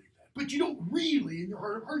you believe that, but you don't really, in your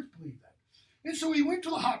heart of hearts, believe that. And so he went to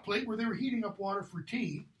the hot plate where they were heating up water for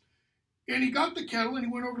tea, and he got the kettle, and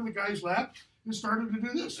he went over to the guy's lap and started to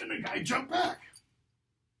do this, and the guy jumped back.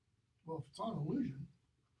 Well, if it's all an illusion,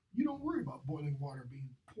 you don't worry about boiling water being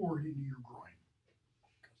poured into your groin,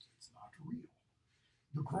 because it's not real.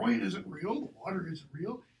 The groin isn't real, the water isn't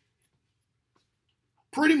real.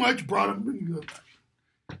 Pretty much brought him to the back.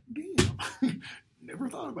 Damn. Never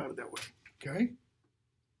thought about it that way. Okay?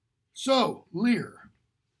 So, Lear.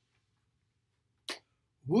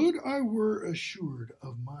 Would I were assured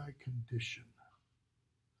of my condition.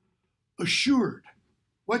 Assured.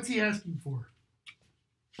 What's he asking for?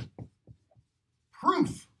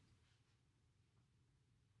 Proof.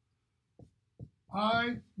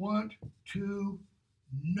 I want to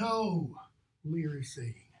know, Lear is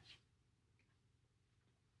saying.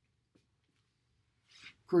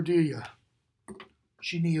 Cordelia,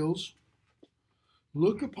 she kneels.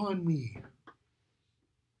 Look upon me,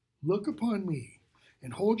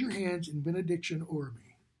 and hold your hands in benediction o'er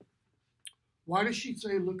me. Why does she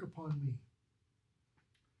say, look upon me?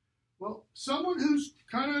 Well, someone who's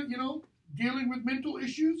kind of, dealing with mental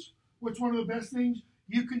issues, what's one of the best things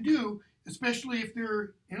you can do, especially if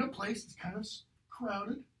they're in a place that's kind of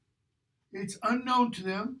crowded, it's unknown to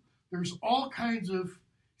them, there's all kinds of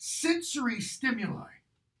sensory stimuli.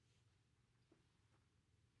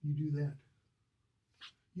 You do that.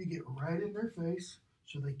 You get right in their face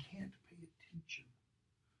so they can't pay attention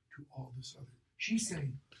to all this other. She's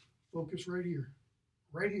saying, focus right here,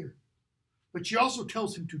 right here. But she also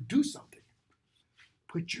tells him to do something.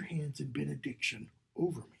 Put your hands in benediction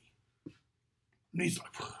over me. And he's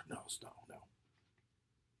like, no, stop, no.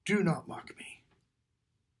 Do not mock me.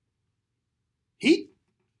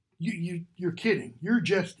 You're kidding. You're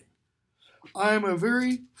jesting. I am a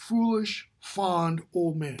very foolish, fond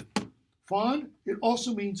old man. Fond, it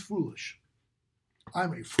also means foolish.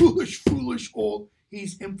 I'm a foolish old,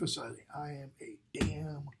 he's emphasizing, I am a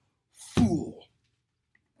damn fool.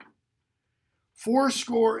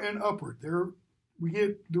 80 and upward. There we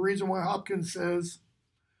get the reason why Hopkins says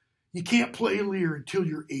you can't play Lear until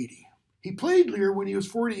you're 80. He played Lear when he was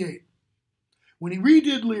 48. When he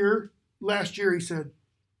redid Lear last year, he said,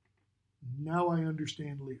 now I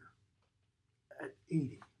understand Lear. At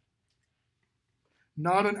 80.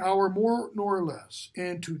 not an hour more nor less,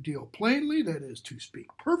 and to deal plainly, that is, to speak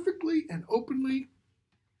perfectly and openly,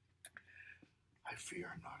 I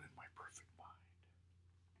fear I'm not in my perfect mind.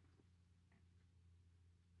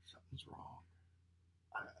 Something's wrong.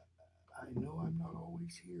 I know I'm not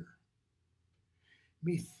always here.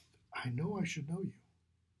 I know I should know you.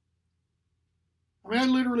 I mean, I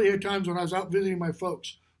literally had times when I was out visiting my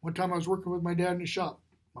folks. One time I was working with my dad in the shop.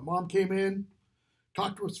 My mom came in,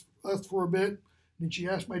 talked to us for a bit, and then she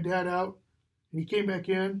asked my dad out, and he came back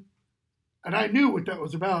in, and I knew what that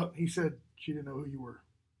was about. He said she didn't know who you were,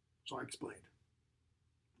 so I explained.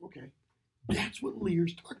 Okay, that's what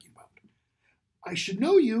Lear's talking about. I should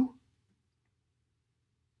know you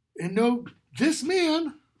and know this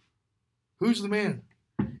man. Who's the man?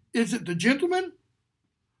 Is it the gentleman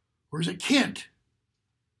or is it Kent?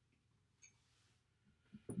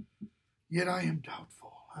 Yet I am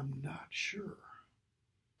doubtful. I'm not sure.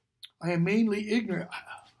 I am mainly ignorant.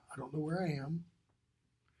 I don't know where I am.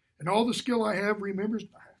 And all the skill I have remembers,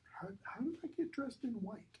 how did I get dressed in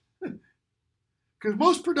white? Because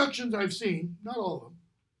most productions I've seen, not all of them,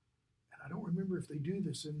 and I don't remember if they do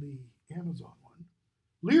this in the Amazon one,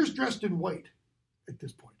 Lear's dressed in white at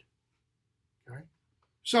this point. Okay?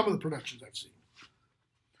 Some of the productions I've seen.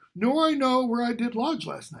 Nor I know where I did lodge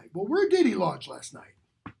last night. Well, where did he lodge last night?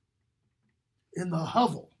 In the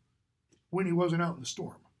hovel, when he wasn't out in the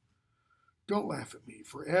storm. Don't laugh at me,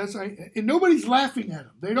 for and nobody's laughing at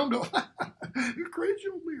him. They don't know, you're crazy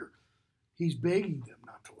old Lear. He's begging them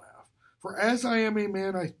not to laugh. For as I am a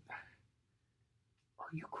man, are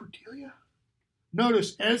you Cordelia?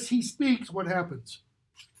 Notice, as he speaks, what happens?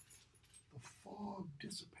 The fog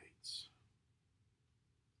dissipates.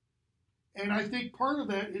 And I think part of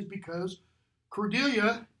that is because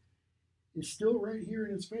Cordelia is still right here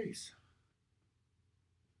in his face.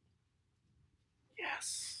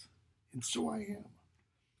 Yes, and so I am.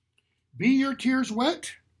 Be your tears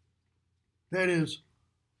wet? That is,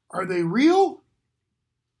 are they real?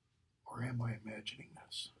 Or am I imagining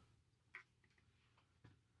this?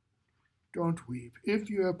 Don't weep. If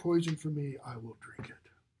you have poison for me, I will drink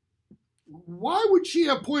it. Why would she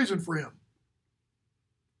have poison for him?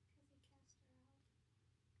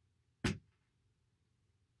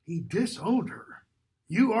 He disowned her.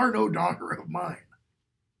 You are no daughter of mine.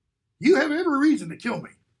 You have every reason to kill me.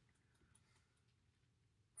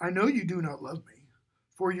 I know you do not love me,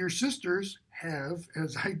 for your sisters have,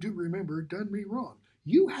 as I do remember, done me wrong.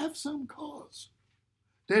 You have some cause.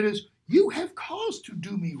 That is, you have cause to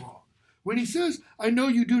do me wrong. When he says, I know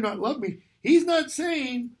you do not love me, he's not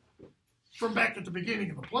saying, from back at the beginning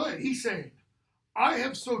of the play, he's saying, I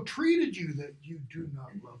have so treated you that you do not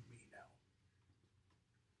love me now.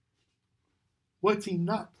 What's he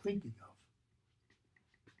not thinking of?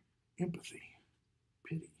 Empathy,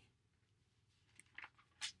 pity.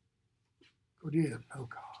 Cordelia, no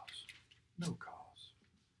cause, no cause.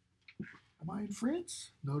 Am I in France?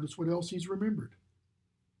 Notice what else he's remembered.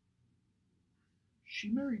 She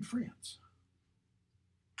married France.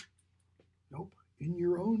 Nope, in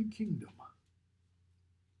your own kingdom.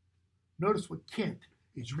 Notice what Kent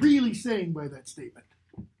is really saying by that statement.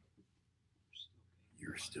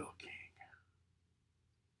 You're still king.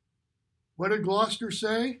 What did Gloucester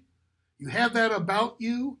say? You have that about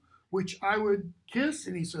you, which I would kiss.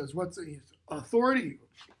 And he says, what's the authority?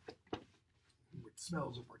 It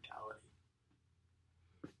smells of mortality.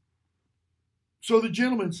 So the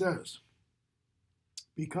gentleman says,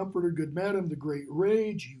 be comforted, good madam, the great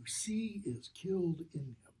rage you see is killed in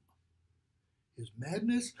him. His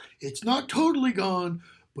madness, it's not totally gone,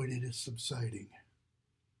 but it is subsiding.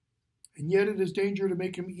 And yet it is danger to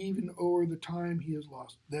make him even o'er the time he has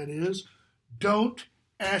lost. That is, don't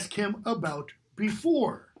ask him about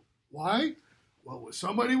before. Why? Well, with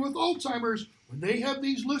somebody with Alzheimer's, when they have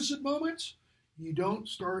these lucid moments, you don't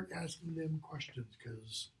start asking them questions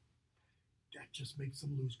because that just makes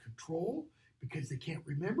them lose control because they can't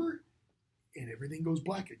remember and everything goes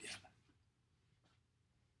black again.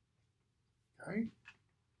 Okay?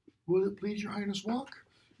 Will it please your highness walk?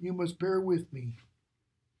 You must bear with me.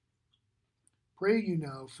 Pray you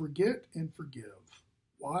now, forget and forgive.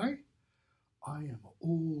 Why? I am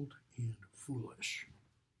old and foolish.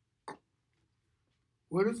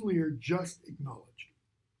 What has Lear just acknowledged?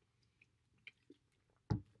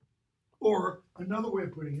 Or another way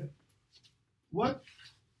of putting it, what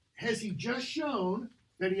has he just shown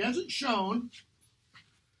that he hasn't shown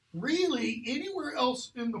really anywhere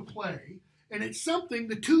else in the play? And it's something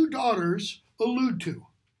the two daughters allude to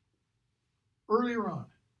earlier on.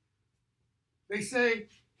 They say,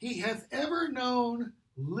 he hath ever known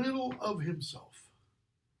little of himself.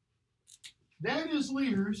 That is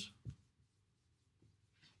Lear's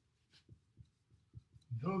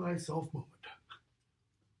Know thyself moment.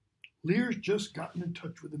 Lear's just gotten in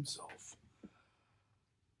touch with himself.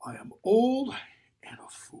 I am old and a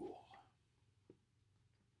fool.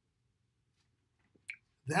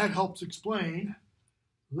 That helps explain,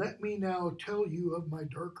 let me now tell you of my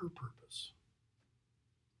darker purpose.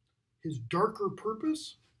 His darker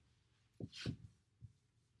purpose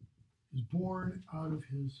is born out of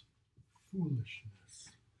his foolishness.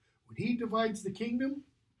 When he divides the kingdom,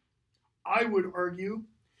 I would argue,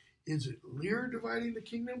 is it Lear dividing the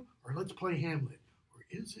kingdom, or let's play Hamlet, or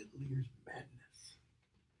is it Lear's madness?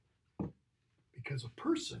 Because a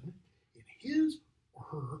person in his or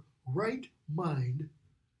her right mind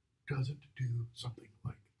doesn't do something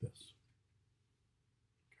like this.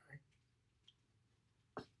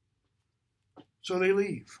 Okay? So they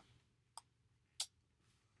leave.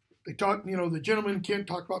 They talk, the gentleman can't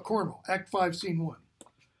talk about Cornwall. Act 5, Scene 1.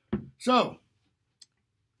 So,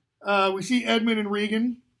 we see Edmund and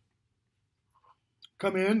Regan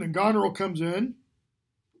come in, and Goneril comes in.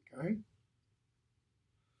 Okay.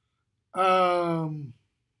 I'm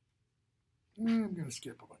going to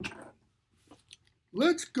skip a bunch of that.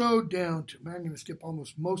 Let's go down to, I'm going to skip all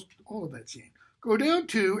of that scene. Go down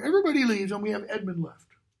to, everybody leaves, and we have Edmund left.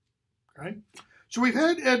 Okay. So we've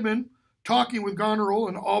had Edmund talking with Goneril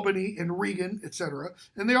and Albany and Regan, etc.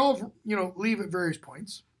 And they all, leave at various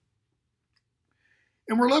points.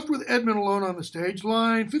 And we're left with Edmund alone on the stage,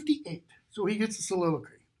 line 58. So he gets a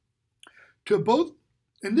soliloquy. To both,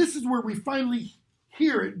 and this is where we finally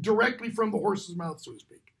hear it directly from the horse's mouth, so to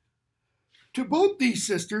speak. To both these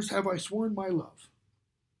sisters have I sworn my love,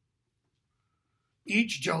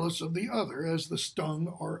 each jealous of the other, as the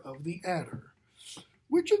stung are of the adder.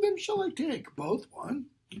 Which of them shall I take? Both? One?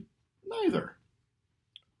 Neither.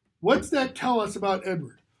 What's that tell us about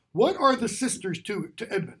Edward? What are the sisters to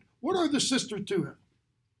Edmund? What are the sisters to him?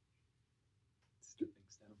 Stepping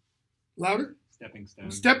stone. Louder? Stepping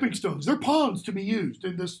stones. Stepping stones. They're pawns to be used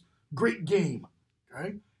in this great game.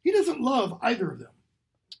 Okay? He doesn't love either of them.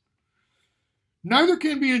 Neither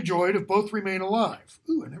can be enjoyed if both remain alive.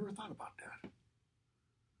 Ooh, I never thought about that.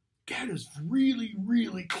 That is really,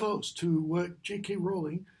 really close to what J.K.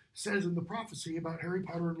 Rowling says in the prophecy about Harry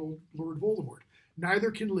Potter and Lord Voldemort. Neither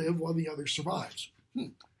can live while the other survives.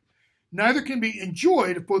 Neither can be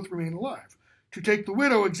enjoyed if both remain alive. To take the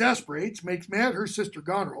widow exasperates, makes mad her sister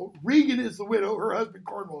Goneril. Regan is the widow, her husband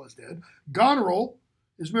Cornwall is dead. Goneril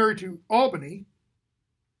is married to Albany.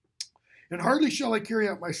 And hardly shall I carry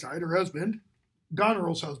out my side, her husband,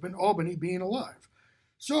 Goneril's husband, Albany, being alive.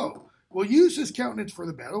 So, we'll use his countenance for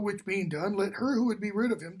the battle, which being done, let her who would be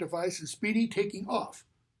rid of him devise his speedy taking off.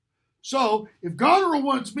 So, if Goneril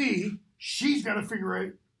wants me, she's got to figure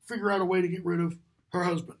out a way to get rid of her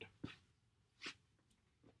husband.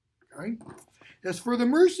 Okay? As for the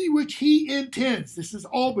mercy which he intends, this is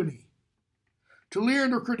Albany, to Lear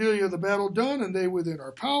and Cordelia the battle done, and they within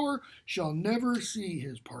our power, shall never see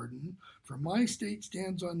his pardon, for my state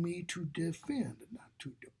stands on me to defend, not to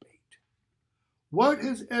debate. What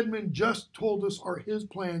has Edmund just told us are his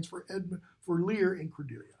plans for Lear and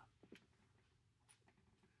Cordelia?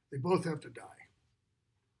 They both have to die.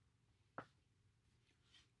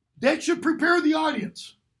 That should prepare the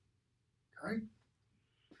audience. Okay?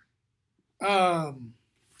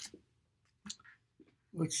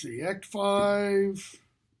 Let's see. Act 5,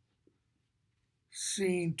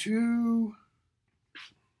 Scene 2.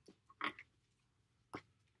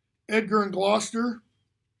 Edgar and Gloucester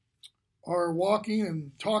are walking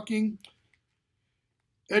and talking.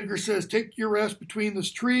 Edgar says, take your rest between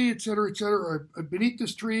this tree, etc., or beneath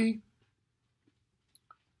this tree.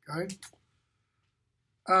 Okay.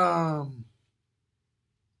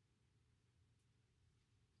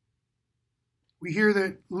 We hear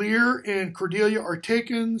that Lear and Cordelia are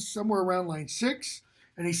taken somewhere around line 6.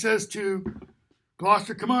 And he says to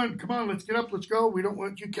Gloucester, come on, let's get up, let's go. We don't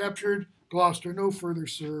want you captured. Gloucester, no further,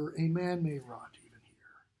 sir. A man may rot even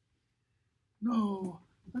here. No,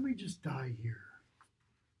 let me just die here.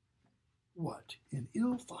 What, in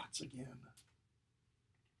ill thoughts again?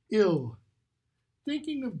 Ill,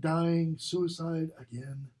 thinking of dying, suicide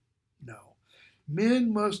again? No.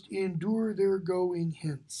 Men must endure their going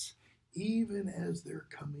hence, even as they're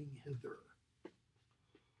coming hither.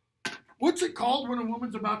 What's it called when a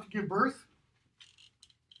woman's about to give birth?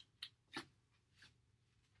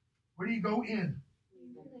 Where do you go in?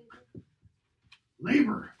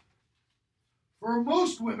 Labor. For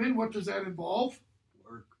most women, what does that involve?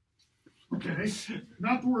 Work. Okay,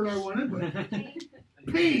 not the word I wanted, but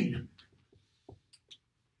pain.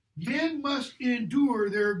 Men must endure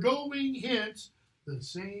their going hence the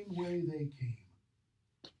same way they came.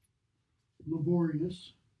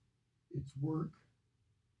 Laborious, it's work,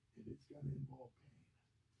 going to involve pain.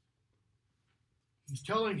 He's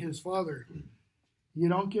telling his father, you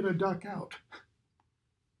don't get a duck out.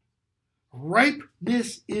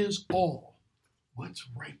 Ripeness is all. What's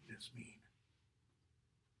ripeness mean?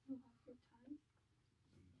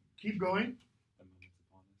 Keep going.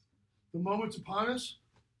 The moment's upon us.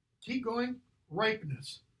 Keep going.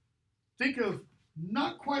 Ripeness. Think of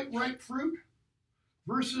not quite ripe fruit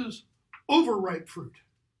versus overripe fruit.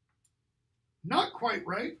 Not quite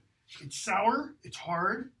ripe. It's sour. It's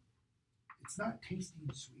hard. It's not tasty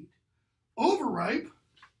and sweet. Overripe.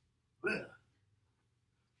 Bleh.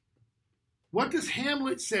 What does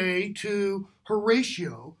Hamlet say to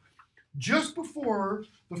Horatio just before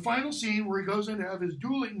the final scene where he goes in to have his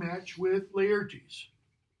dueling match with Laertes?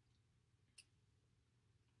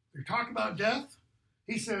 They talk about death.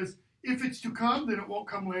 He says, if it's to come, then it won't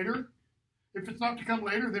come later. If it's not to come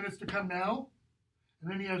later, then it's to come now.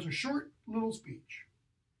 And then he has a short little speech.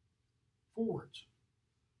 4 words.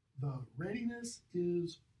 The readiness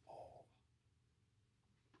is all.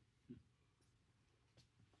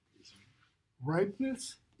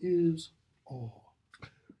 Ripeness is all.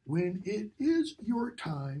 When it is your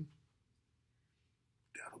time,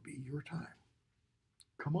 that'll be your time.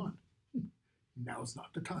 Come on. Now's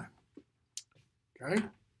not the time. Okay?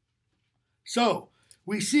 So,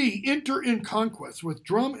 we see enter in conquest with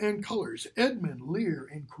drum and colors, Edmund, Lear,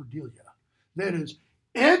 and Cordelia. That is,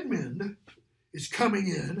 Edmund is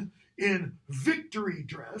coming in victory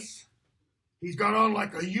dress. He's got on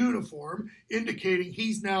like a uniform, indicating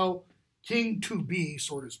he's now king to be,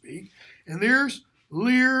 so to speak. And there's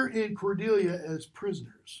Lear and Cordelia as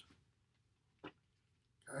prisoners.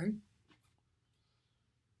 Okay?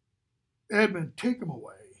 Edmund, take them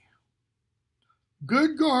away.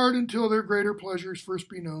 Good guard until their greater pleasures first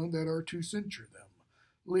be known that are to censure them.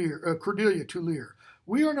 Lear, Cordelia to Lear.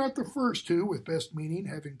 We are not the first who, with best meaning,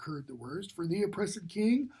 have incurred the worst. For thee, oppressed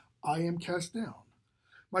king, I am cast down.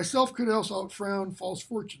 Myself could else outfrown false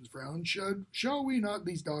fortune's frown. Shall we not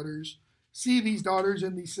these daughters see these daughters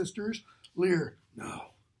and these sisters? Lear,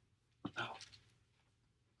 no.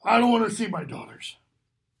 I don't want to see my daughters.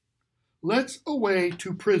 Let's away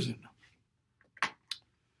to prison.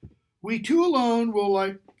 We two alone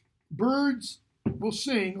will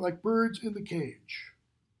sing like birds in the cage.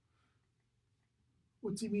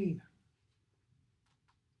 What's he mean?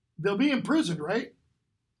 They'll be imprisoned, right?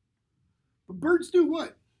 But birds do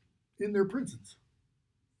what in their prisons?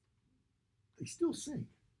 They still sing.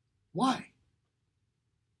 Why?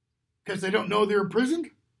 Because they don't know they're imprisoned?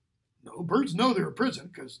 No, birds know they're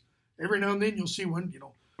imprisoned because every now and then you'll see one,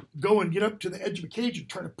 go and get up to the edge of a cage and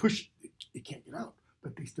try to push. It can't get out,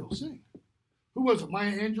 but they still sing. Who was it?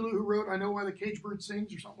 Maya Angelou who wrote I Know Why the Cage Bird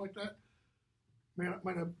Sings or something like that?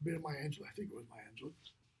 Might have been Maya Angelou. I think it was Maya Angelou.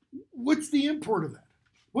 What's the import of that?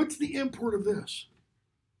 What's the import of this?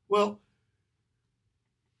 Well,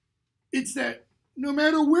 it's that no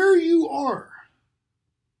matter where you are,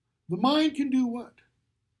 the mind can do what?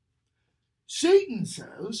 Satan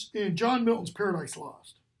says in John Milton's Paradise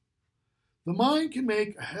Lost, the mind can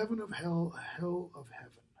make a heaven of hell, a hell of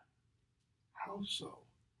heaven. How so?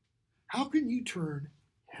 How can you turn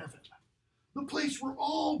heaven, the place where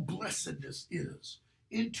all blessedness is,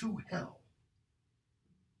 into hell?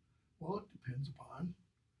 Well, it depends upon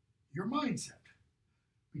your mindset.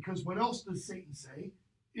 Because what else does Satan say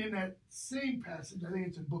in that same passage? I think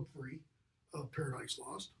it's in book 3 of Paradise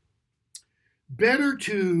Lost. Better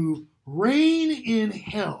to reign in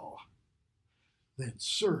hell than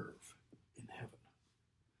serve in heaven.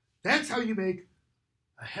 That's how you make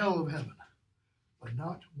a hell of heaven. By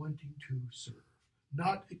not wanting to serve,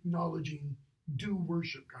 not acknowledging due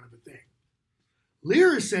worship kind of a thing.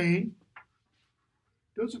 Lear is saying,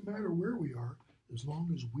 doesn't matter where we are, as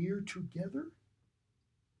long as we're together,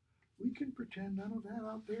 we can pretend none of that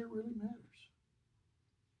out there really matters.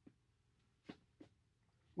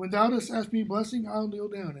 When thou dost ask me blessing, I'll kneel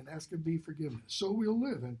down and ask of thee forgiveness. So we'll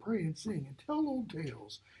live and pray and sing and tell old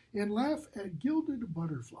tales and laugh at gilded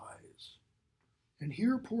butterflies. And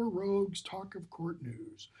hear poor rogues talk of court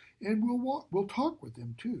news. And we'll talk with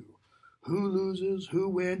them too. Who loses, who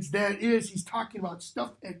wins. That is, he's talking about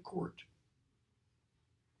stuff at court.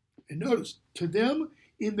 And notice, to them,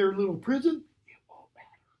 in their little prison, it won't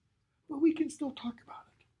matter. But we can still talk about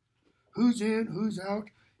it. Who's in, who's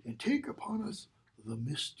out, and take upon us the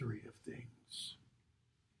mystery of things.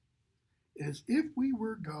 As if we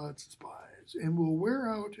were God's spies, and will wear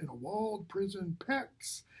out in a walled prison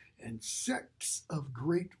packs and sects of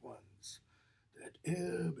great ones that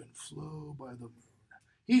ebb and flow by the moon.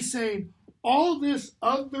 He's saying all this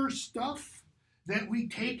other stuff that we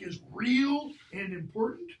take as real and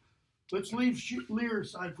important, let's leave Lear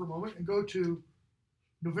aside for a moment and go to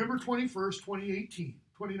November 21st, 2019.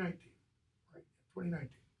 Right, 2019.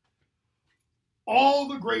 All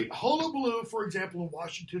the great hullabaloo, for example, in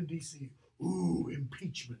Washington, D.C. Ooh,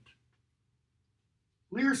 impeachment.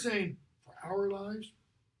 Lear saying, for our lives,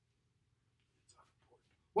 it's not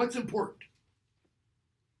important. What's important?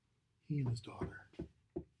 He and his daughter.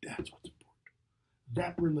 That's what's important.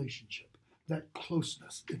 That relationship, that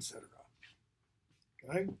closeness, etc.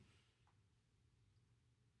 Okay?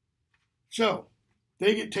 So,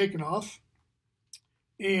 they get taken off,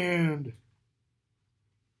 and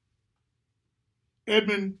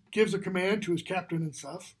Edmund gives a command to his captain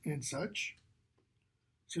and such.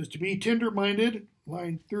 Says, to be tender-minded,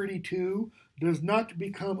 line 32, does not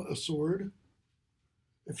become a sword.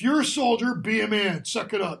 If you're a soldier, be a man.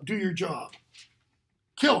 Suck it up. Do your job.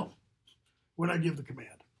 Kill him when I give the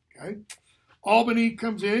command. Okay? Albany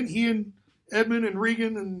comes in. He and Edmund and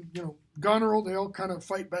Regan and, Goneril, they all kind of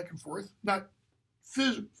fight back and forth. Not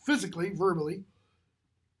physically, verbally.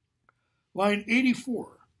 Line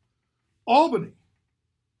 84. Albany.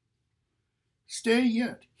 Stay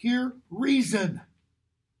yet. Hear reason.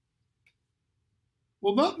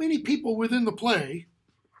 Well, not many people within the play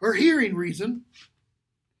are hearing reason.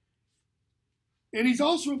 And he's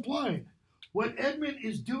also implying what Edmund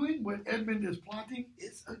is doing, what Edmund is plotting,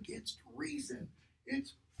 is against reason.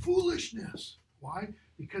 It's foolishness. Why?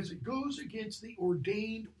 Because it goes against the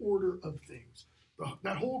ordained order of things.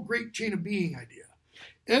 That whole great chain of being idea.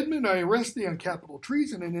 Edmund, I arrest thee on capital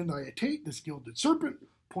treason, and then I attaint this gilded serpent,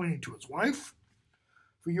 pointing to his wife.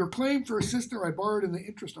 For your claim for a sister I borrowed in the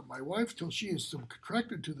interest of my wife till she is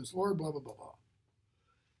contracted to this lord, blah, blah, blah, blah.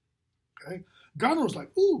 Okay? Goneril's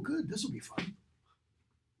like, ooh, good, this will be fun.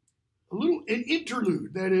 An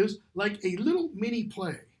interlude, that is, like a little mini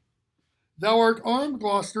play. Thou art armed,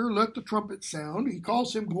 Gloucester, let the trumpet sound. He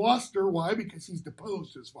calls him Gloucester, why? Because he's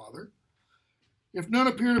deposed his father. If none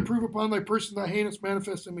appear to prove upon thy person thy heinous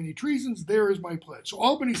manifest and many treasons, there is my pledge. So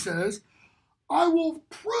Albany says, I will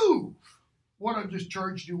prove what I've just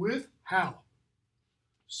charged you with. How?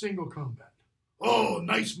 Single combat. Oh,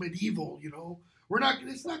 nice medieval,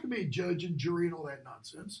 It's not going to be a judge and jury and all that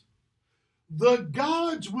nonsense. The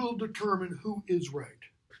gods will determine who is right.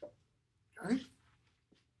 Okay?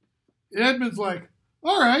 And Edmund's like,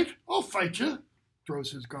 all right, I'll fight you.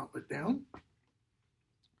 Throws his gauntlet down.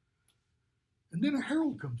 And then a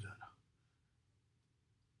herald comes in.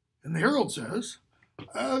 And the herald says,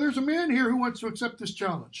 there's a man here who wants to accept this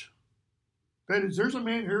challenge. That is, there's a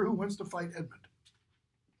man here who wants to fight Edmund.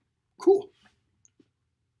 Cool.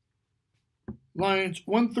 Lines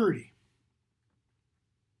 130.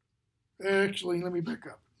 Actually, let me back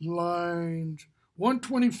up. Lines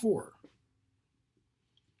 124.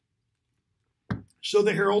 So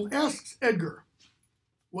the herald asks Edgar,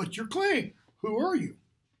 what's your claim? Who are you?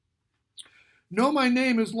 No, my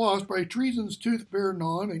name is lost by treason's tooth bear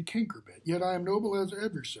gnawn and cankerbit, yet I am noble as an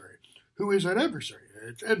adversary. Who is that adversary?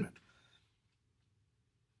 It's Edmund.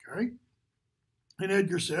 Okay? And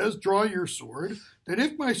Edgar says, draw your sword, that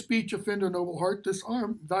if my speech offend a noble heart,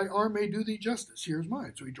 thy arm may do thee justice. Here's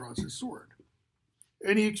mine. So he draws his sword.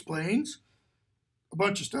 And he explains a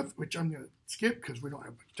bunch of stuff, which I'm going to skip because we don't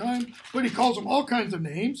have much time. But he calls them all kinds of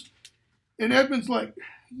names. And Edmund's like,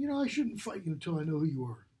 I shouldn't fight you until I know who you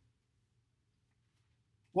are.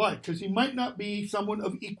 Why? Because he might not be someone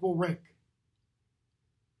of equal rank.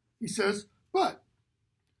 He says, but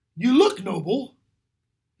you look noble.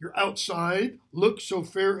 Your outside looks so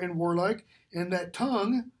fair and warlike, and that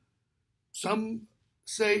tongue, some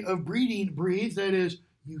say of breeding breathes, that is,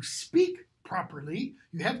 you speak properly,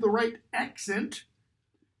 you have the right accent,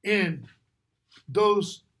 and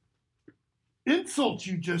those insults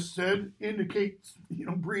you just said indicate,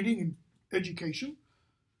 breeding and education.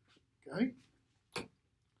 Okay?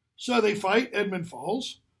 So they fight, Edmund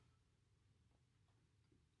falls,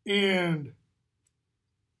 and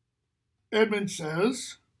Edmund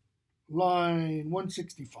says, line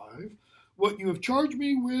 165, what you have charged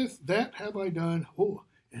me with, that have I done,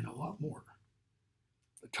 and a lot more.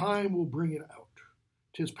 The time will bring it out.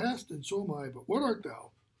 'Tis past and so am I, but what art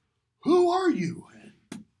thou? Who are you?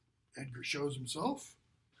 And Edgar shows himself.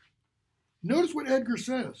 Notice what Edgar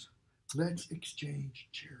says. Let's exchange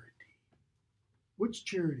charity. What's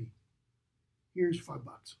charity? Here's $5.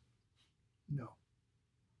 No.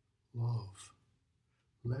 Love.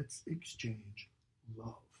 Let's exchange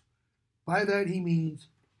love. By that he means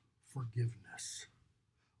forgiveness.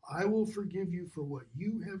 I will forgive you for what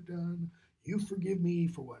you have done. You forgive me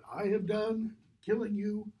for what I have done, killing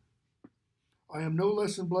you. I am no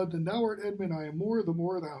less in blood than thou art, Edmund. I am more, the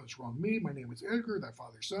more thou hast wronged me. My name is Edgar, thy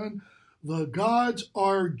father's son. The gods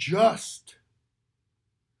are just,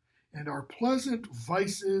 and our pleasant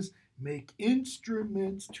vices make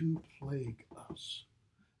instruments to plague us.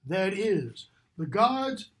 That is, the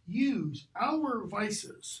gods use our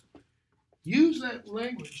vices, use that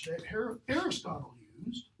language that Aristotle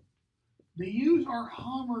used. They use our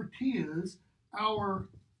hamartias, our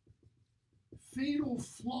fatal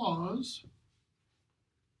flaws,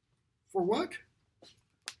 for what?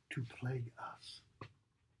 To plague us.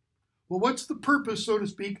 Well, what's the purpose, so to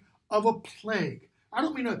speak, of a plague? I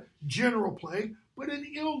don't mean a general plague, but an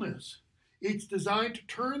illness. It's designed to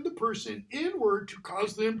turn the person inward to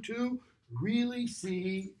cause them to really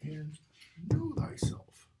see and know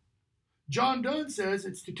thyself. John Donne says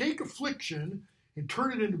it's to take affliction and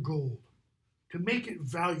turn it into gold, to make it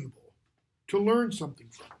valuable, to learn something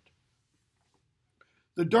from it.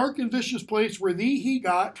 The dark and vicious place where thee he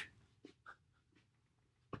got,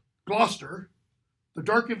 Gloucester, the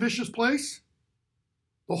dark and vicious place,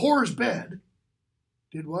 the whore's bed,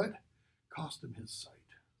 did what? Cost him his sight.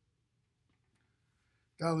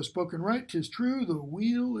 Thou hast spoken right, 'tis true, the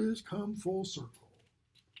wheel is come full circle.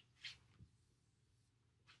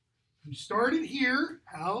 He started here,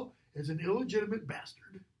 how? As an illegitimate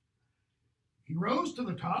bastard. He rose to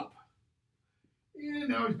the top, and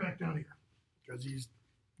now he's back down here, because he's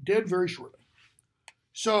dead very shortly.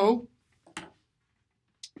 So,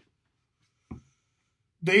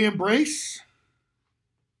 they embrace,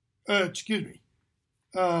 Albany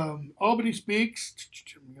speaks.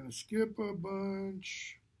 I'm going to skip a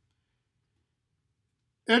bunch.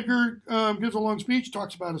 Edgar gives a long speech,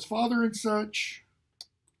 talks about his father and such,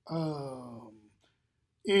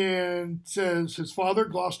 and says his father,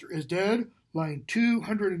 Gloucester, is dead. Line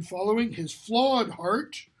 200 and following. His flawed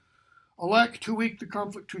heart, alack, too weak the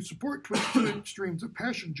conflict to support, twixt two extremes of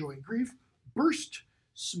passion, joy, and grief, burst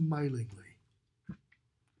smilingly.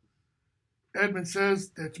 Edmund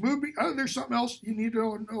says, that's moved me. Oh, there's something else you need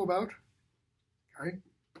to know about. Okay.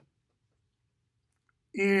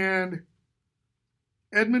 And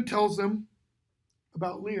Edmund tells them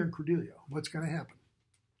about Lear and Cordelia, what's going to happen.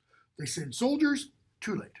 They send soldiers,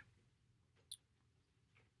 too late.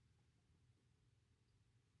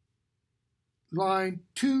 Line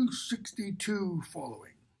 262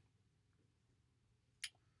 following.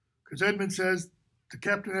 Because Edmund says the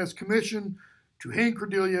captain has commission to hang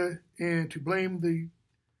Cordelia and to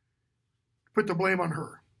put the blame on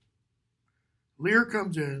her. Lear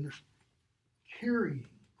comes in carrying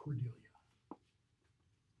Cordelia.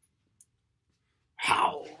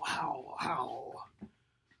 How?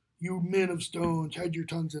 You men of stones, hide your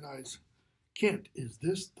tongues and eyes. Kent, is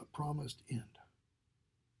this the promised end?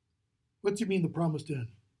 What do you mean the promised end?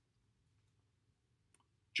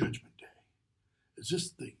 Judgment Day. Is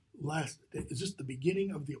this the last? Is this the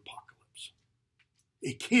beginning of the apocalypse?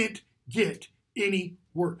 It can't get any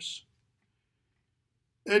worse.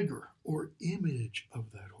 Edgar, or image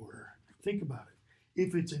of that horror. Think about it.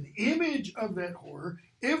 If it's an image of that horror,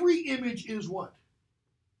 every image is what?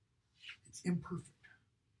 It's imperfect.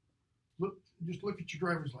 Just look at your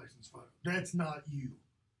driver's license photo. That's not you.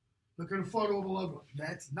 Look at a photo of a loved one.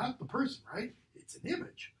 That's not the person, right? It's an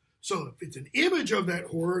image. So if it's an image of that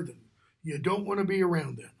horror, then you don't want to be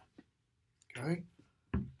around them. Okay?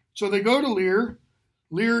 So they go to Lear.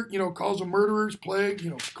 Lear, calls a murderer's plague,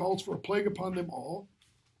 calls for a plague upon them all.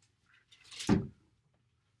 And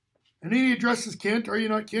then he addresses Kent. Are you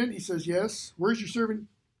not Kent? He says, yes. Where's your servant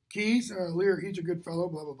keys? Lear, he's a good fellow,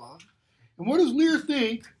 blah, blah, blah. And what does Lear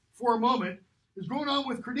think, for a moment, is going on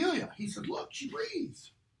with Cordelia? He said, look, she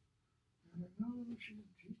breathes. No, she's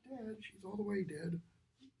dead. She's all the way dead.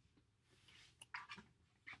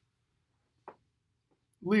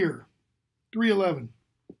 Lear, 3:11.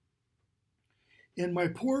 And my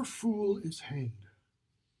poor fool is hanged.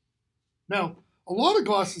 Now, a lot of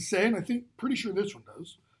glosses say, and I think pretty sure this one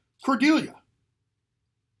does, Cordelia.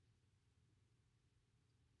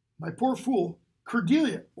 My poor fool,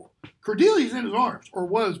 Cordelia. Cordelia's in his arms, or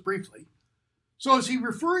was briefly. So is he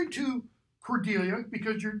referring to Cordelia,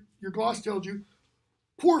 because your gloss tells you,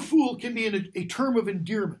 poor fool can be a term of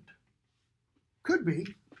endearment. Could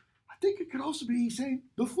be. I think it could also be saying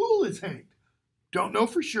the fool is hanged. Don't know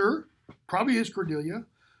for sure. Probably is Cordelia.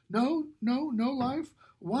 No life.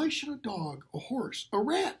 Why should a dog, a horse, a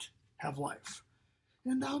rat have life?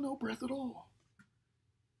 And thou no breath at all.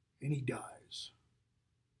 And he dies.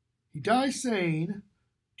 He dies saying,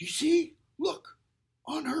 do you see? Look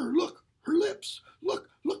on her. Look, her lips. Look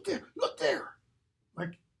there. Look there.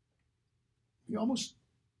 Like, he almost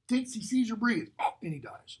thinks he sees her breathe. Oh, and he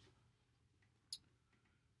dies.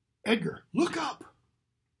 Edgar, look up.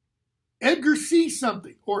 Edgar sees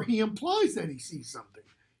something, or he implies that he sees something.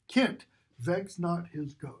 Kent, vex not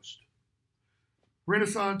his ghost.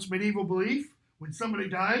 Renaissance medieval belief, when somebody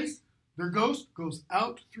dies, their ghost goes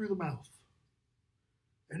out through the mouth.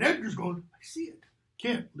 And Edgar's going, I see it.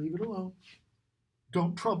 Can't leave it alone.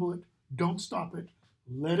 Don't trouble it. Don't stop it.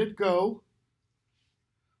 Let it go.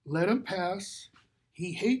 Let him pass.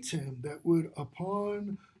 He hates him that would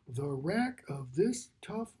upon the rack of this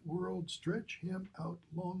tough world stretch him out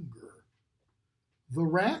longer. The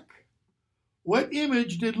rack? What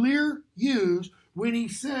image did Lear use when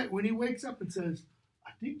he wakes up and says,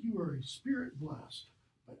 I think you are a spirit blessed,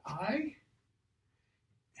 but I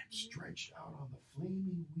am stretched out on the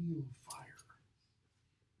flaming wheel of fire?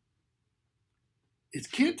 Is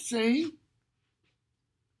Kent saying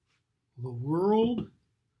the world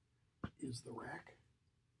is the rack?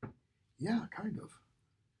 Yeah, kind of.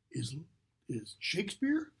 Is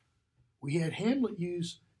Shakespeare? We had Hamlet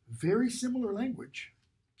use very similar language.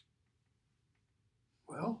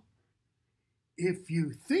 Well, if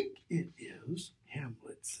you think it is,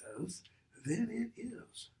 Hamlet says, then it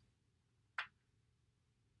is.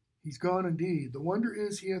 He's gone indeed. The wonder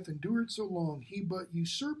is he hath endured so long, he but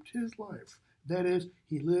usurped his life. That is,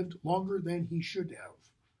 he lived longer than he should have.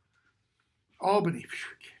 Albany,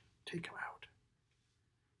 take him out.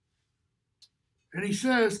 And he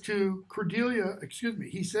says to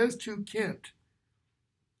he says to Kent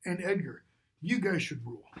and Edgar, you guys should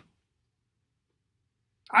rule.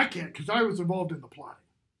 I can't because I was involved in the plotting.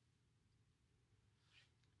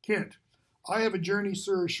 Kent, I have a journey,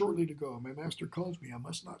 sir, shortly to go. My master calls me. I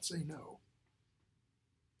must not say no.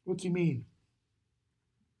 What's he mean?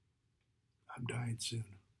 I'm dying soon.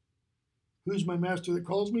 Who's my master that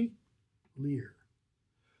calls me? Lear.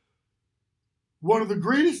 One of the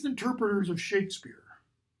greatest interpreters of Shakespeare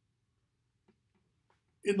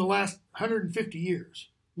in the last 150 years,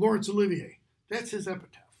 Laurence Olivier. That's his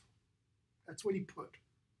epitaph. That's what he put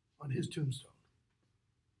on his tombstone.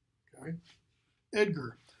 Okay?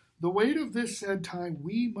 Edgar, the weight of this sad time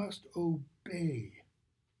we must obey.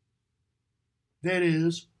 That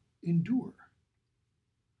is, endure.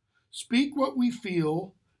 Speak what we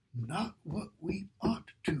feel, not what we ought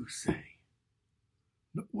to say.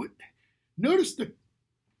 Notice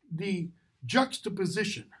the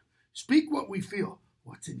juxtaposition. Speak what we feel.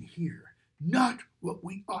 What's in here? Not what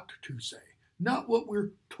we ought to say. Not what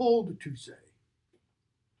we're told to say.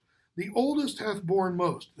 The oldest hath borne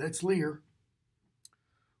most. That's Lear.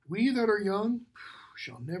 We that are young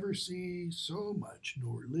shall never see so much,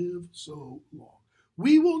 nor live so long.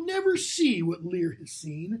 We will never see what Lear has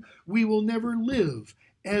seen. We will never live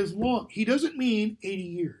as long. He doesn't mean 80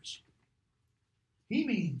 years. He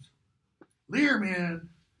means Lear, man,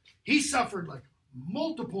 he suffered like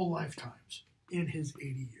multiple lifetimes in his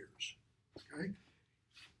 80 years. Okay?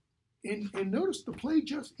 And notice the play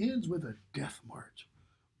just ends with a death march.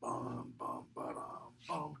 Bum, bum, ba-dum,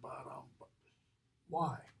 bum, ba-dum.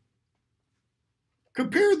 Why?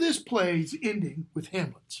 Compare this play's ending with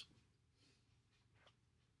Hamlet's.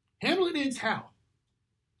 Hamlet ends how?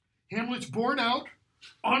 Hamlet's borne out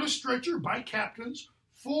on a stretcher by captains,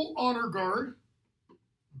 full honor guard.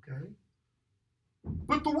 Okay?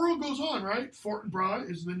 But the world goes on, right? Fortinbras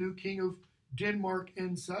is the new king of Denmark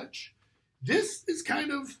and such. This is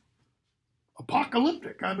kind of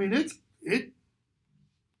apocalyptic. I mean, it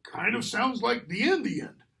kind of sounds like the end.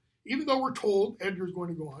 Even though we're told Edgar's going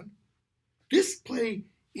to go on. This play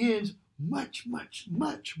is much, much,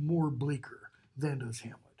 much more bleaker than does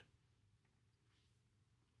Hamlet.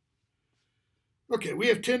 Okay, we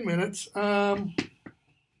have 10 minutes. 10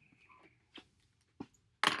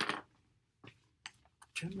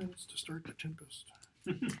 minutes to start the Tempest.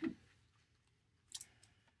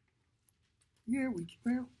 Yeah,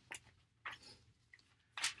 well.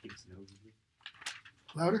 Give us an overview.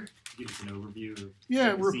 Louder? Give us an overview of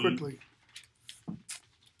yeah, the real scene. Quickly.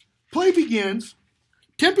 Play begins.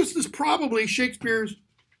 Tempest is probably Shakespeare's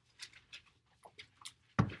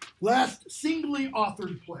last singly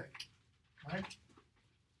authored play. Right?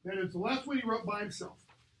 That is the last one he wrote by himself.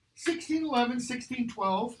 1611,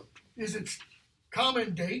 1612 is its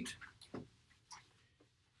common date.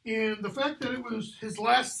 And the fact that it was his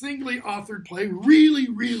last singly authored play really,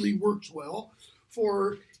 really works well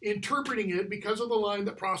for interpreting it because of the line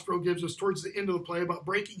that Prospero gives us towards the end of the play about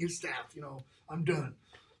breaking his staff. You know, I'm done.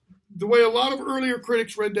 The way a lot of earlier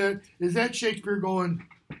critics read that is that Shakespeare going,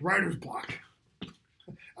 writer's block.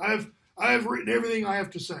 I've written everything I have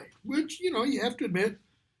to say, which, you know, you have to admit,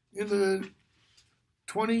 in the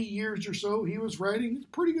 20 years or so he was writing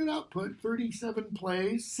pretty good output, 37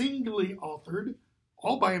 plays, singly authored,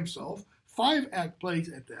 all by himself, 5-act plays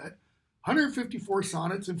at that, 154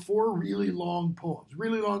 sonnets, and 4 really long poems.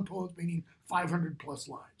 Really long poems meaning 500 plus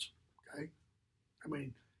lines. Okay, I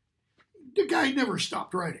mean, the guy never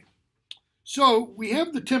stopped writing. So we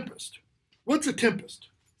have the tempest. What's a tempest?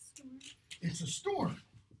 Storm. It's a storm.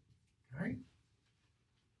 Okay?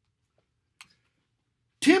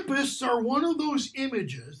 Tempests are one of those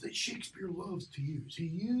images that Shakespeare loves to use. He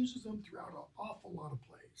uses them throughout an awful lot of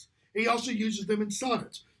plays. He also uses them in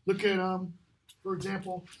sonnets. Look at, for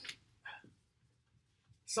example,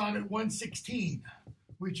 Sonnet 116,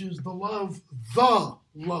 which is the love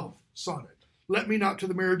sonnet. Let me not to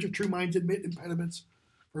the marriage of true minds admit impediments,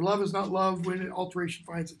 for love is not love when an alteration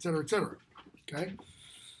finds, etc., etc. Okay?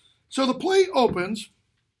 So the play opens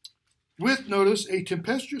with, notice, a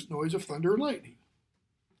tempestuous noise of thunder and lightning.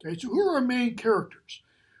 Okay, so who are our main characters?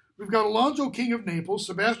 We've got Alonso, king of Naples,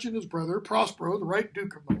 Sebastian, his brother, Prospero, the right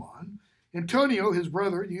Duke of Milan, Antonio, his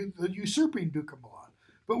brother, the usurping Duke of Milan.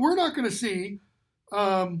 But we're not going to see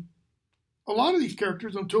a lot of these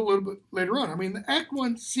characters until a little bit later on. I mean, the Act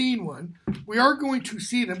 1, Scene 1, we are going to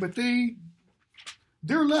see them, but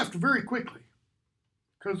they're left very quickly.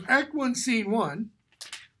 Because Act 1, Scene 1,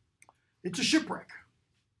 it's a shipwreck.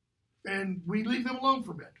 And we leave them alone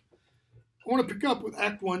for a bit. I want to pick up with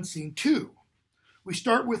Act 1, Scene 2. We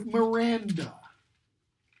start with Miranda.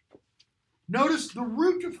 Notice the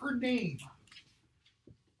root of her name.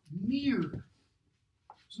 Mir.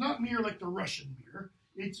 It's not mir like the Russian mir.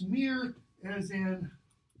 It's mir as in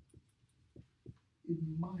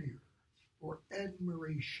admire or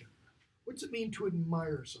admiration. What's it mean to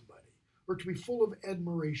admire somebody or to be full of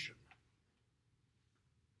admiration?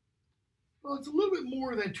 Well, it's a little bit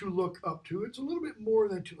more than to look up to. It's a little bit more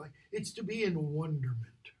than to like. It's to be in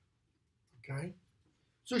wonderment. Okay?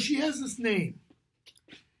 So she has this name.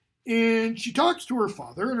 And she talks to her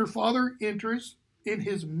father, and her father enters in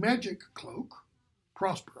his magic cloak,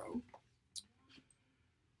 Prospero.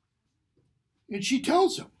 And she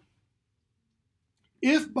tells him,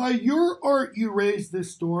 if by your art you raise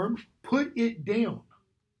this storm, put it down.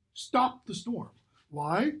 Stop the storm.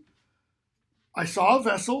 Why? I saw a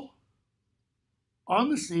vessel on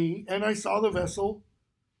the sea, and I saw the vessel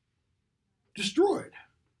destroyed.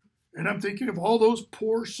 And I'm thinking of all those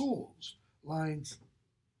poor souls, lines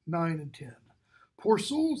 9 and 10. Poor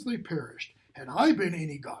souls, they perished. Had I been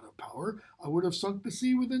any god of power, I would have sunk the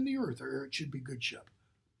sea within the earth, ere it should be good ship.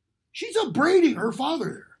 She's upbraiding her father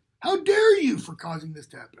there. How dare you for causing this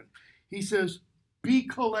to happen? He says, be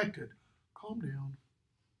collected. Calm down.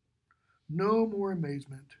 No more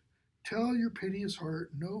amazement. Tell your piteous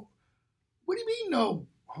heart, no. What do you mean, no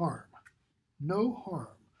harm? No harm.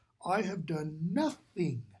 I have done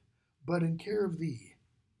nothing but in care of thee,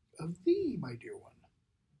 my dear one.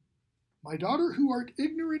 My daughter, who art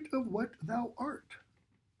ignorant of what thou art.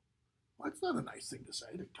 Well, that's not a nice thing to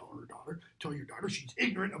say, to tell your daughter she's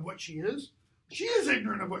ignorant of what she is. She is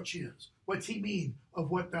ignorant of what she is. What's he mean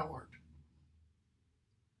of what thou art?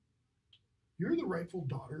 You're the rightful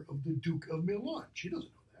daughter of the Duke of Milan. She doesn't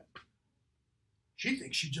know that. She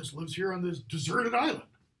thinks she just lives here on this deserted island.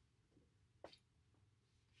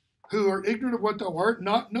 Who are ignorant of what thou art,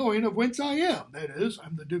 not knowing of whence I am. That is,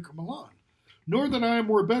 I'm the Duke of Milan. Nor that I am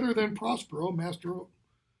more better than Prospero, master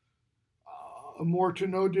more to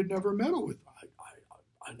know did never meddle with.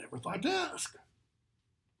 I never thought to ask.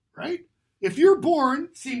 Right? If you're born,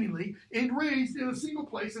 seemingly, and raised in a single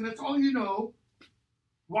place, and that's all you know,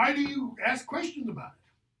 why do you ask questions about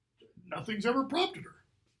it? Nothing's ever prompted her.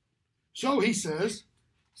 So he says,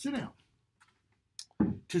 sit down.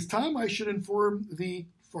 'Tis time I should inform thee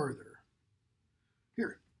farther.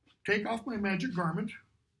 Here, take off my magic garment.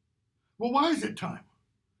 Well, why is it time?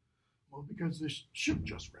 Well, because this ship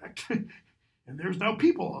just wrecked, and there's no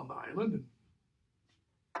people on the island.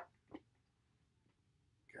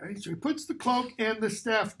 Okay, so he puts the cloak and the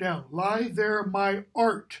staff down. Lie there, my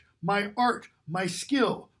art, my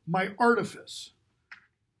skill, my artifice.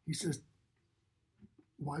 He says,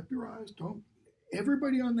 wipe your eyes, don't.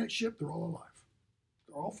 Everybody on that ship, they're all alive.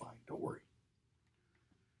 They're all fine, don't worry.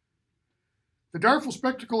 The direful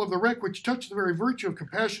spectacle of the wreck, which touched the very virtue of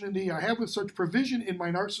compassion in thee, I have with such provision in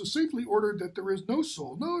mine art so safely ordered that there is no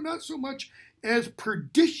soul, no, not so much as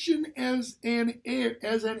perdition as an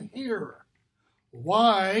hair.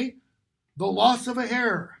 Why the loss of a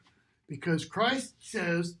hair? Because Christ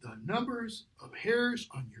says the numbers of hairs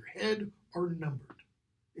on your head are numbered.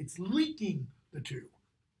 It's linking the two.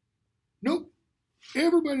 Nope,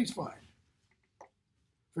 everybody's fine.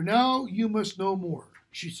 For now you must know more.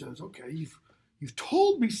 She says, okay, you've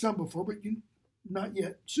told me some before, but you not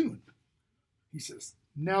yet, soon. He says,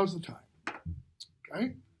 now's the time.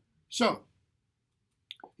 Okay? So,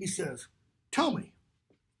 he says, tell me,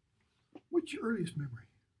 what's your earliest memory?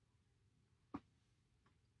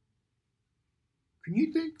 Can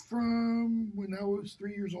you think from when I was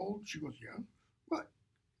 3 years old? She goes, yeah. What?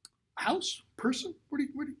 House? Person? What do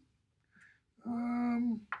you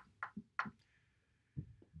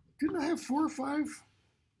didn't I have 4 or 5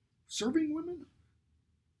 serving women?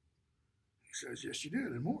 He says, yes, you did,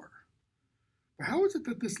 and more. But how is it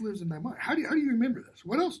that this lives in my mind? How do you remember this?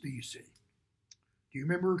 What else do you see? Do you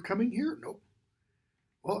remember coming here? Nope.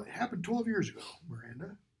 Well, it happened 12 years ago,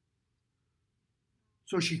 Miranda.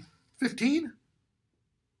 So she's 15?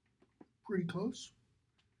 Pretty close.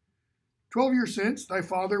 12 years since, thy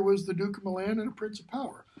father was the Duke of Milan and a Prince of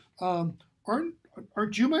Power.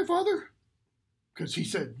 Aren't you my father? Because he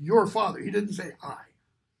said, your father. He didn't say I.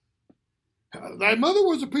 Thy mother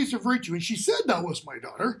was a piece of virtue, and she said thou wast my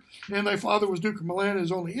daughter, and thy father was Duke of Milan,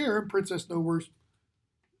 his only heir, and princess no worse.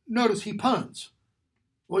 Notice he puns.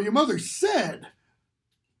 Well, your mother said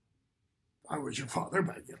I was your father,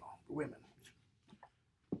 but, the women.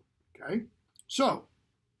 Okay? So,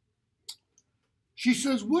 she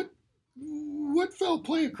says, what foul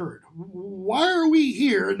play occurred? Why are we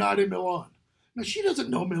here and not in Milan? Now, she doesn't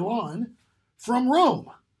know Milan from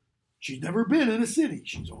Rome. She's never been in a city.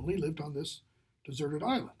 She's only lived on this deserted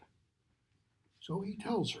island. So he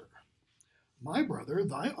tells her, my brother,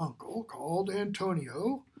 thy uncle, called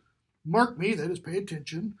Antonio, mark me, that is, pay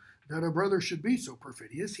attention, that a brother should be so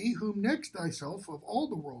perfidious, he whom next thyself of all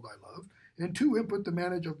the world I loved, and to him put the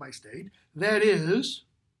manage of my state, that is,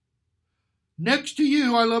 next to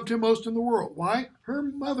you I loved him most in the world. Why? Her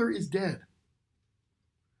mother is dead.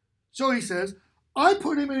 So he says, I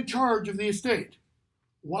put him in charge of the estate.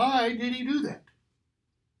 Why did he do that?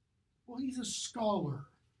 Well, he's a scholar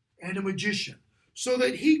and a magician, so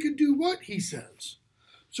that he could do what he says.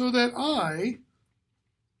 So that I,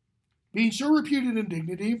 being so reputed in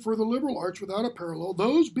dignity for the liberal arts without a parallel,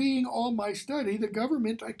 those being all my study, the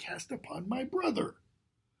government I cast upon my brother.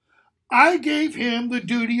 I gave him the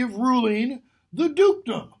duty of ruling the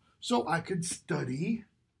dukedom, so I could study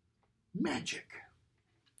magic.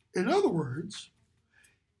 In other words,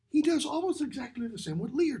 he does almost exactly the same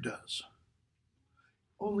what Lear does.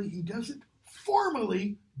 Only he doesn't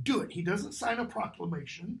formally do it. He doesn't sign a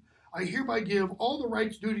proclamation. I hereby give all the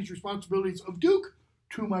rights, duties, responsibilities of Duke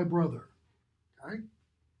to my brother. Okay?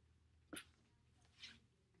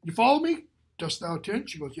 You follow me? Dost thou attend?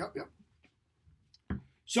 She goes, yep.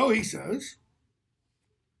 So he says,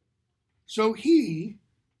 so he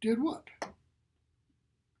did what?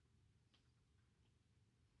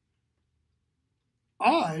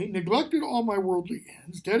 I neglected all my worldly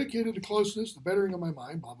ends, dedicated to closeness, the bettering of my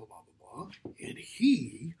mind, blah, blah, blah, blah, blah, and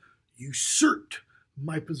he usurped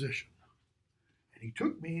my position. And he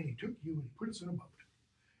took me and he took you and he put us in a boat.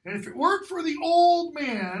 And if it weren't for the old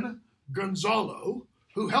man, Gonzalo,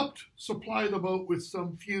 who helped supply the boat with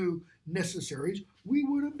some few necessaries, we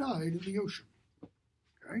would have died in the ocean.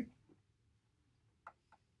 Okay?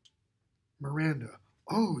 Miranda,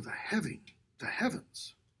 oh, the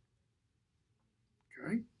heavens.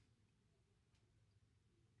 Okay?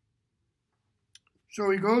 So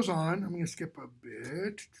he goes on. I'm going to skip a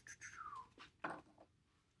bit.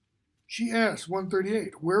 She asks,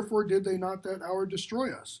 138, wherefore did they not that hour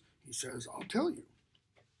destroy us? He says, I'll tell you.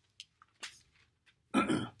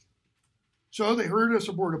 So they herded us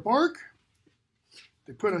aboard a bark.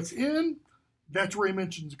 They put us in. That's where he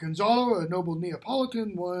mentions Gonzalo, a noble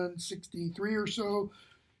Neapolitan, 163 or so.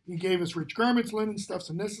 He gave us rich garments, linen, stuffs,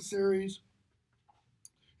 and necessaries.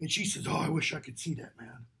 And she says, oh, I wish I could see that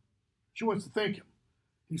man. She wants to thank him.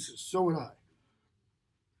 He says, so would I.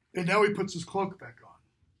 And now he puts his cloak back on.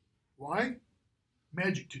 Why?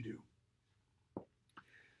 Magic to do.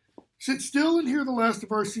 Sit still and hear the last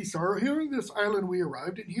of our sea sorrow. Here in this island we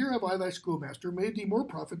arrived, and here have I, thy schoolmaster, made thee more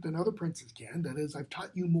profit than other princes can. That is, I've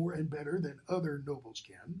taught you more and better than other nobles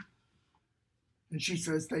can. And she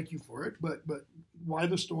says, thank you for it. But why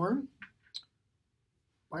the storm?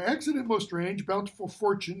 By accident most strange, bountiful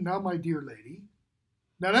fortune, now my dear lady.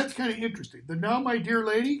 Now that's kind of interesting. The now my dear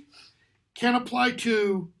lady can apply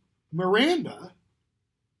to Miranda,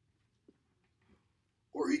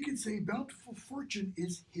 or he can say bountiful fortune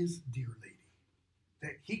is his dear lady.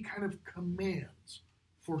 That he kind of commands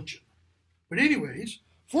fortune. But anyways,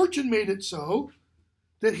 fortune made it so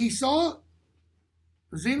that he saw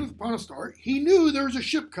the zenith upon a star. He knew there was a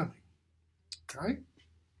ship coming. Okay?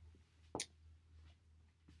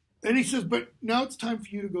 And he says, but now it's time for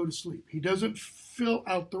you to go to sleep. He doesn't fill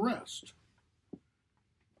out the rest.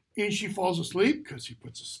 And she falls asleep because he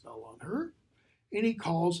puts a spell on her. And he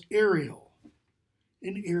calls Ariel.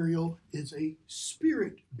 And Ariel is a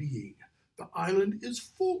spirit being. The island is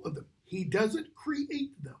full of them. He doesn't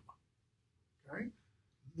create them. Okay?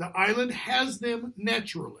 The island has them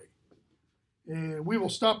naturally. And we will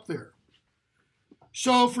stop there.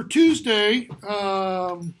 So for Tuesday,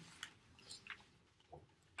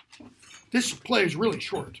 this play is really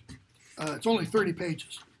short. It's only 30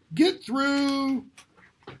 pages. Get through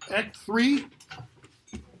Act 3.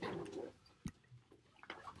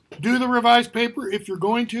 Do the revised paper if you're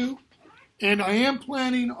going to. And I am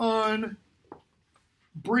planning on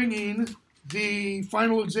bringing the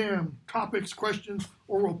final exam topics, questions,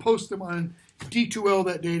 or we'll post them on D2L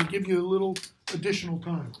that day to give you a little additional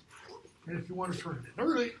time. And if you want to turn it in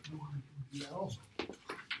early, you want to do that also.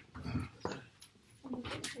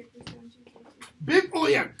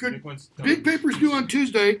 Big paper's due on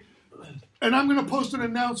Tuesday, and I'm going to post an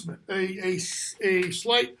announcement, a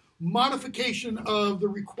slight modification of the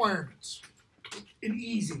requirements, an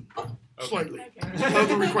easing slightly of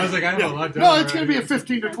the requirements. I was like, I have a lot done. No, it's going to be a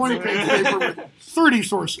 15 to 20 page paper with 30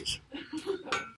 sources.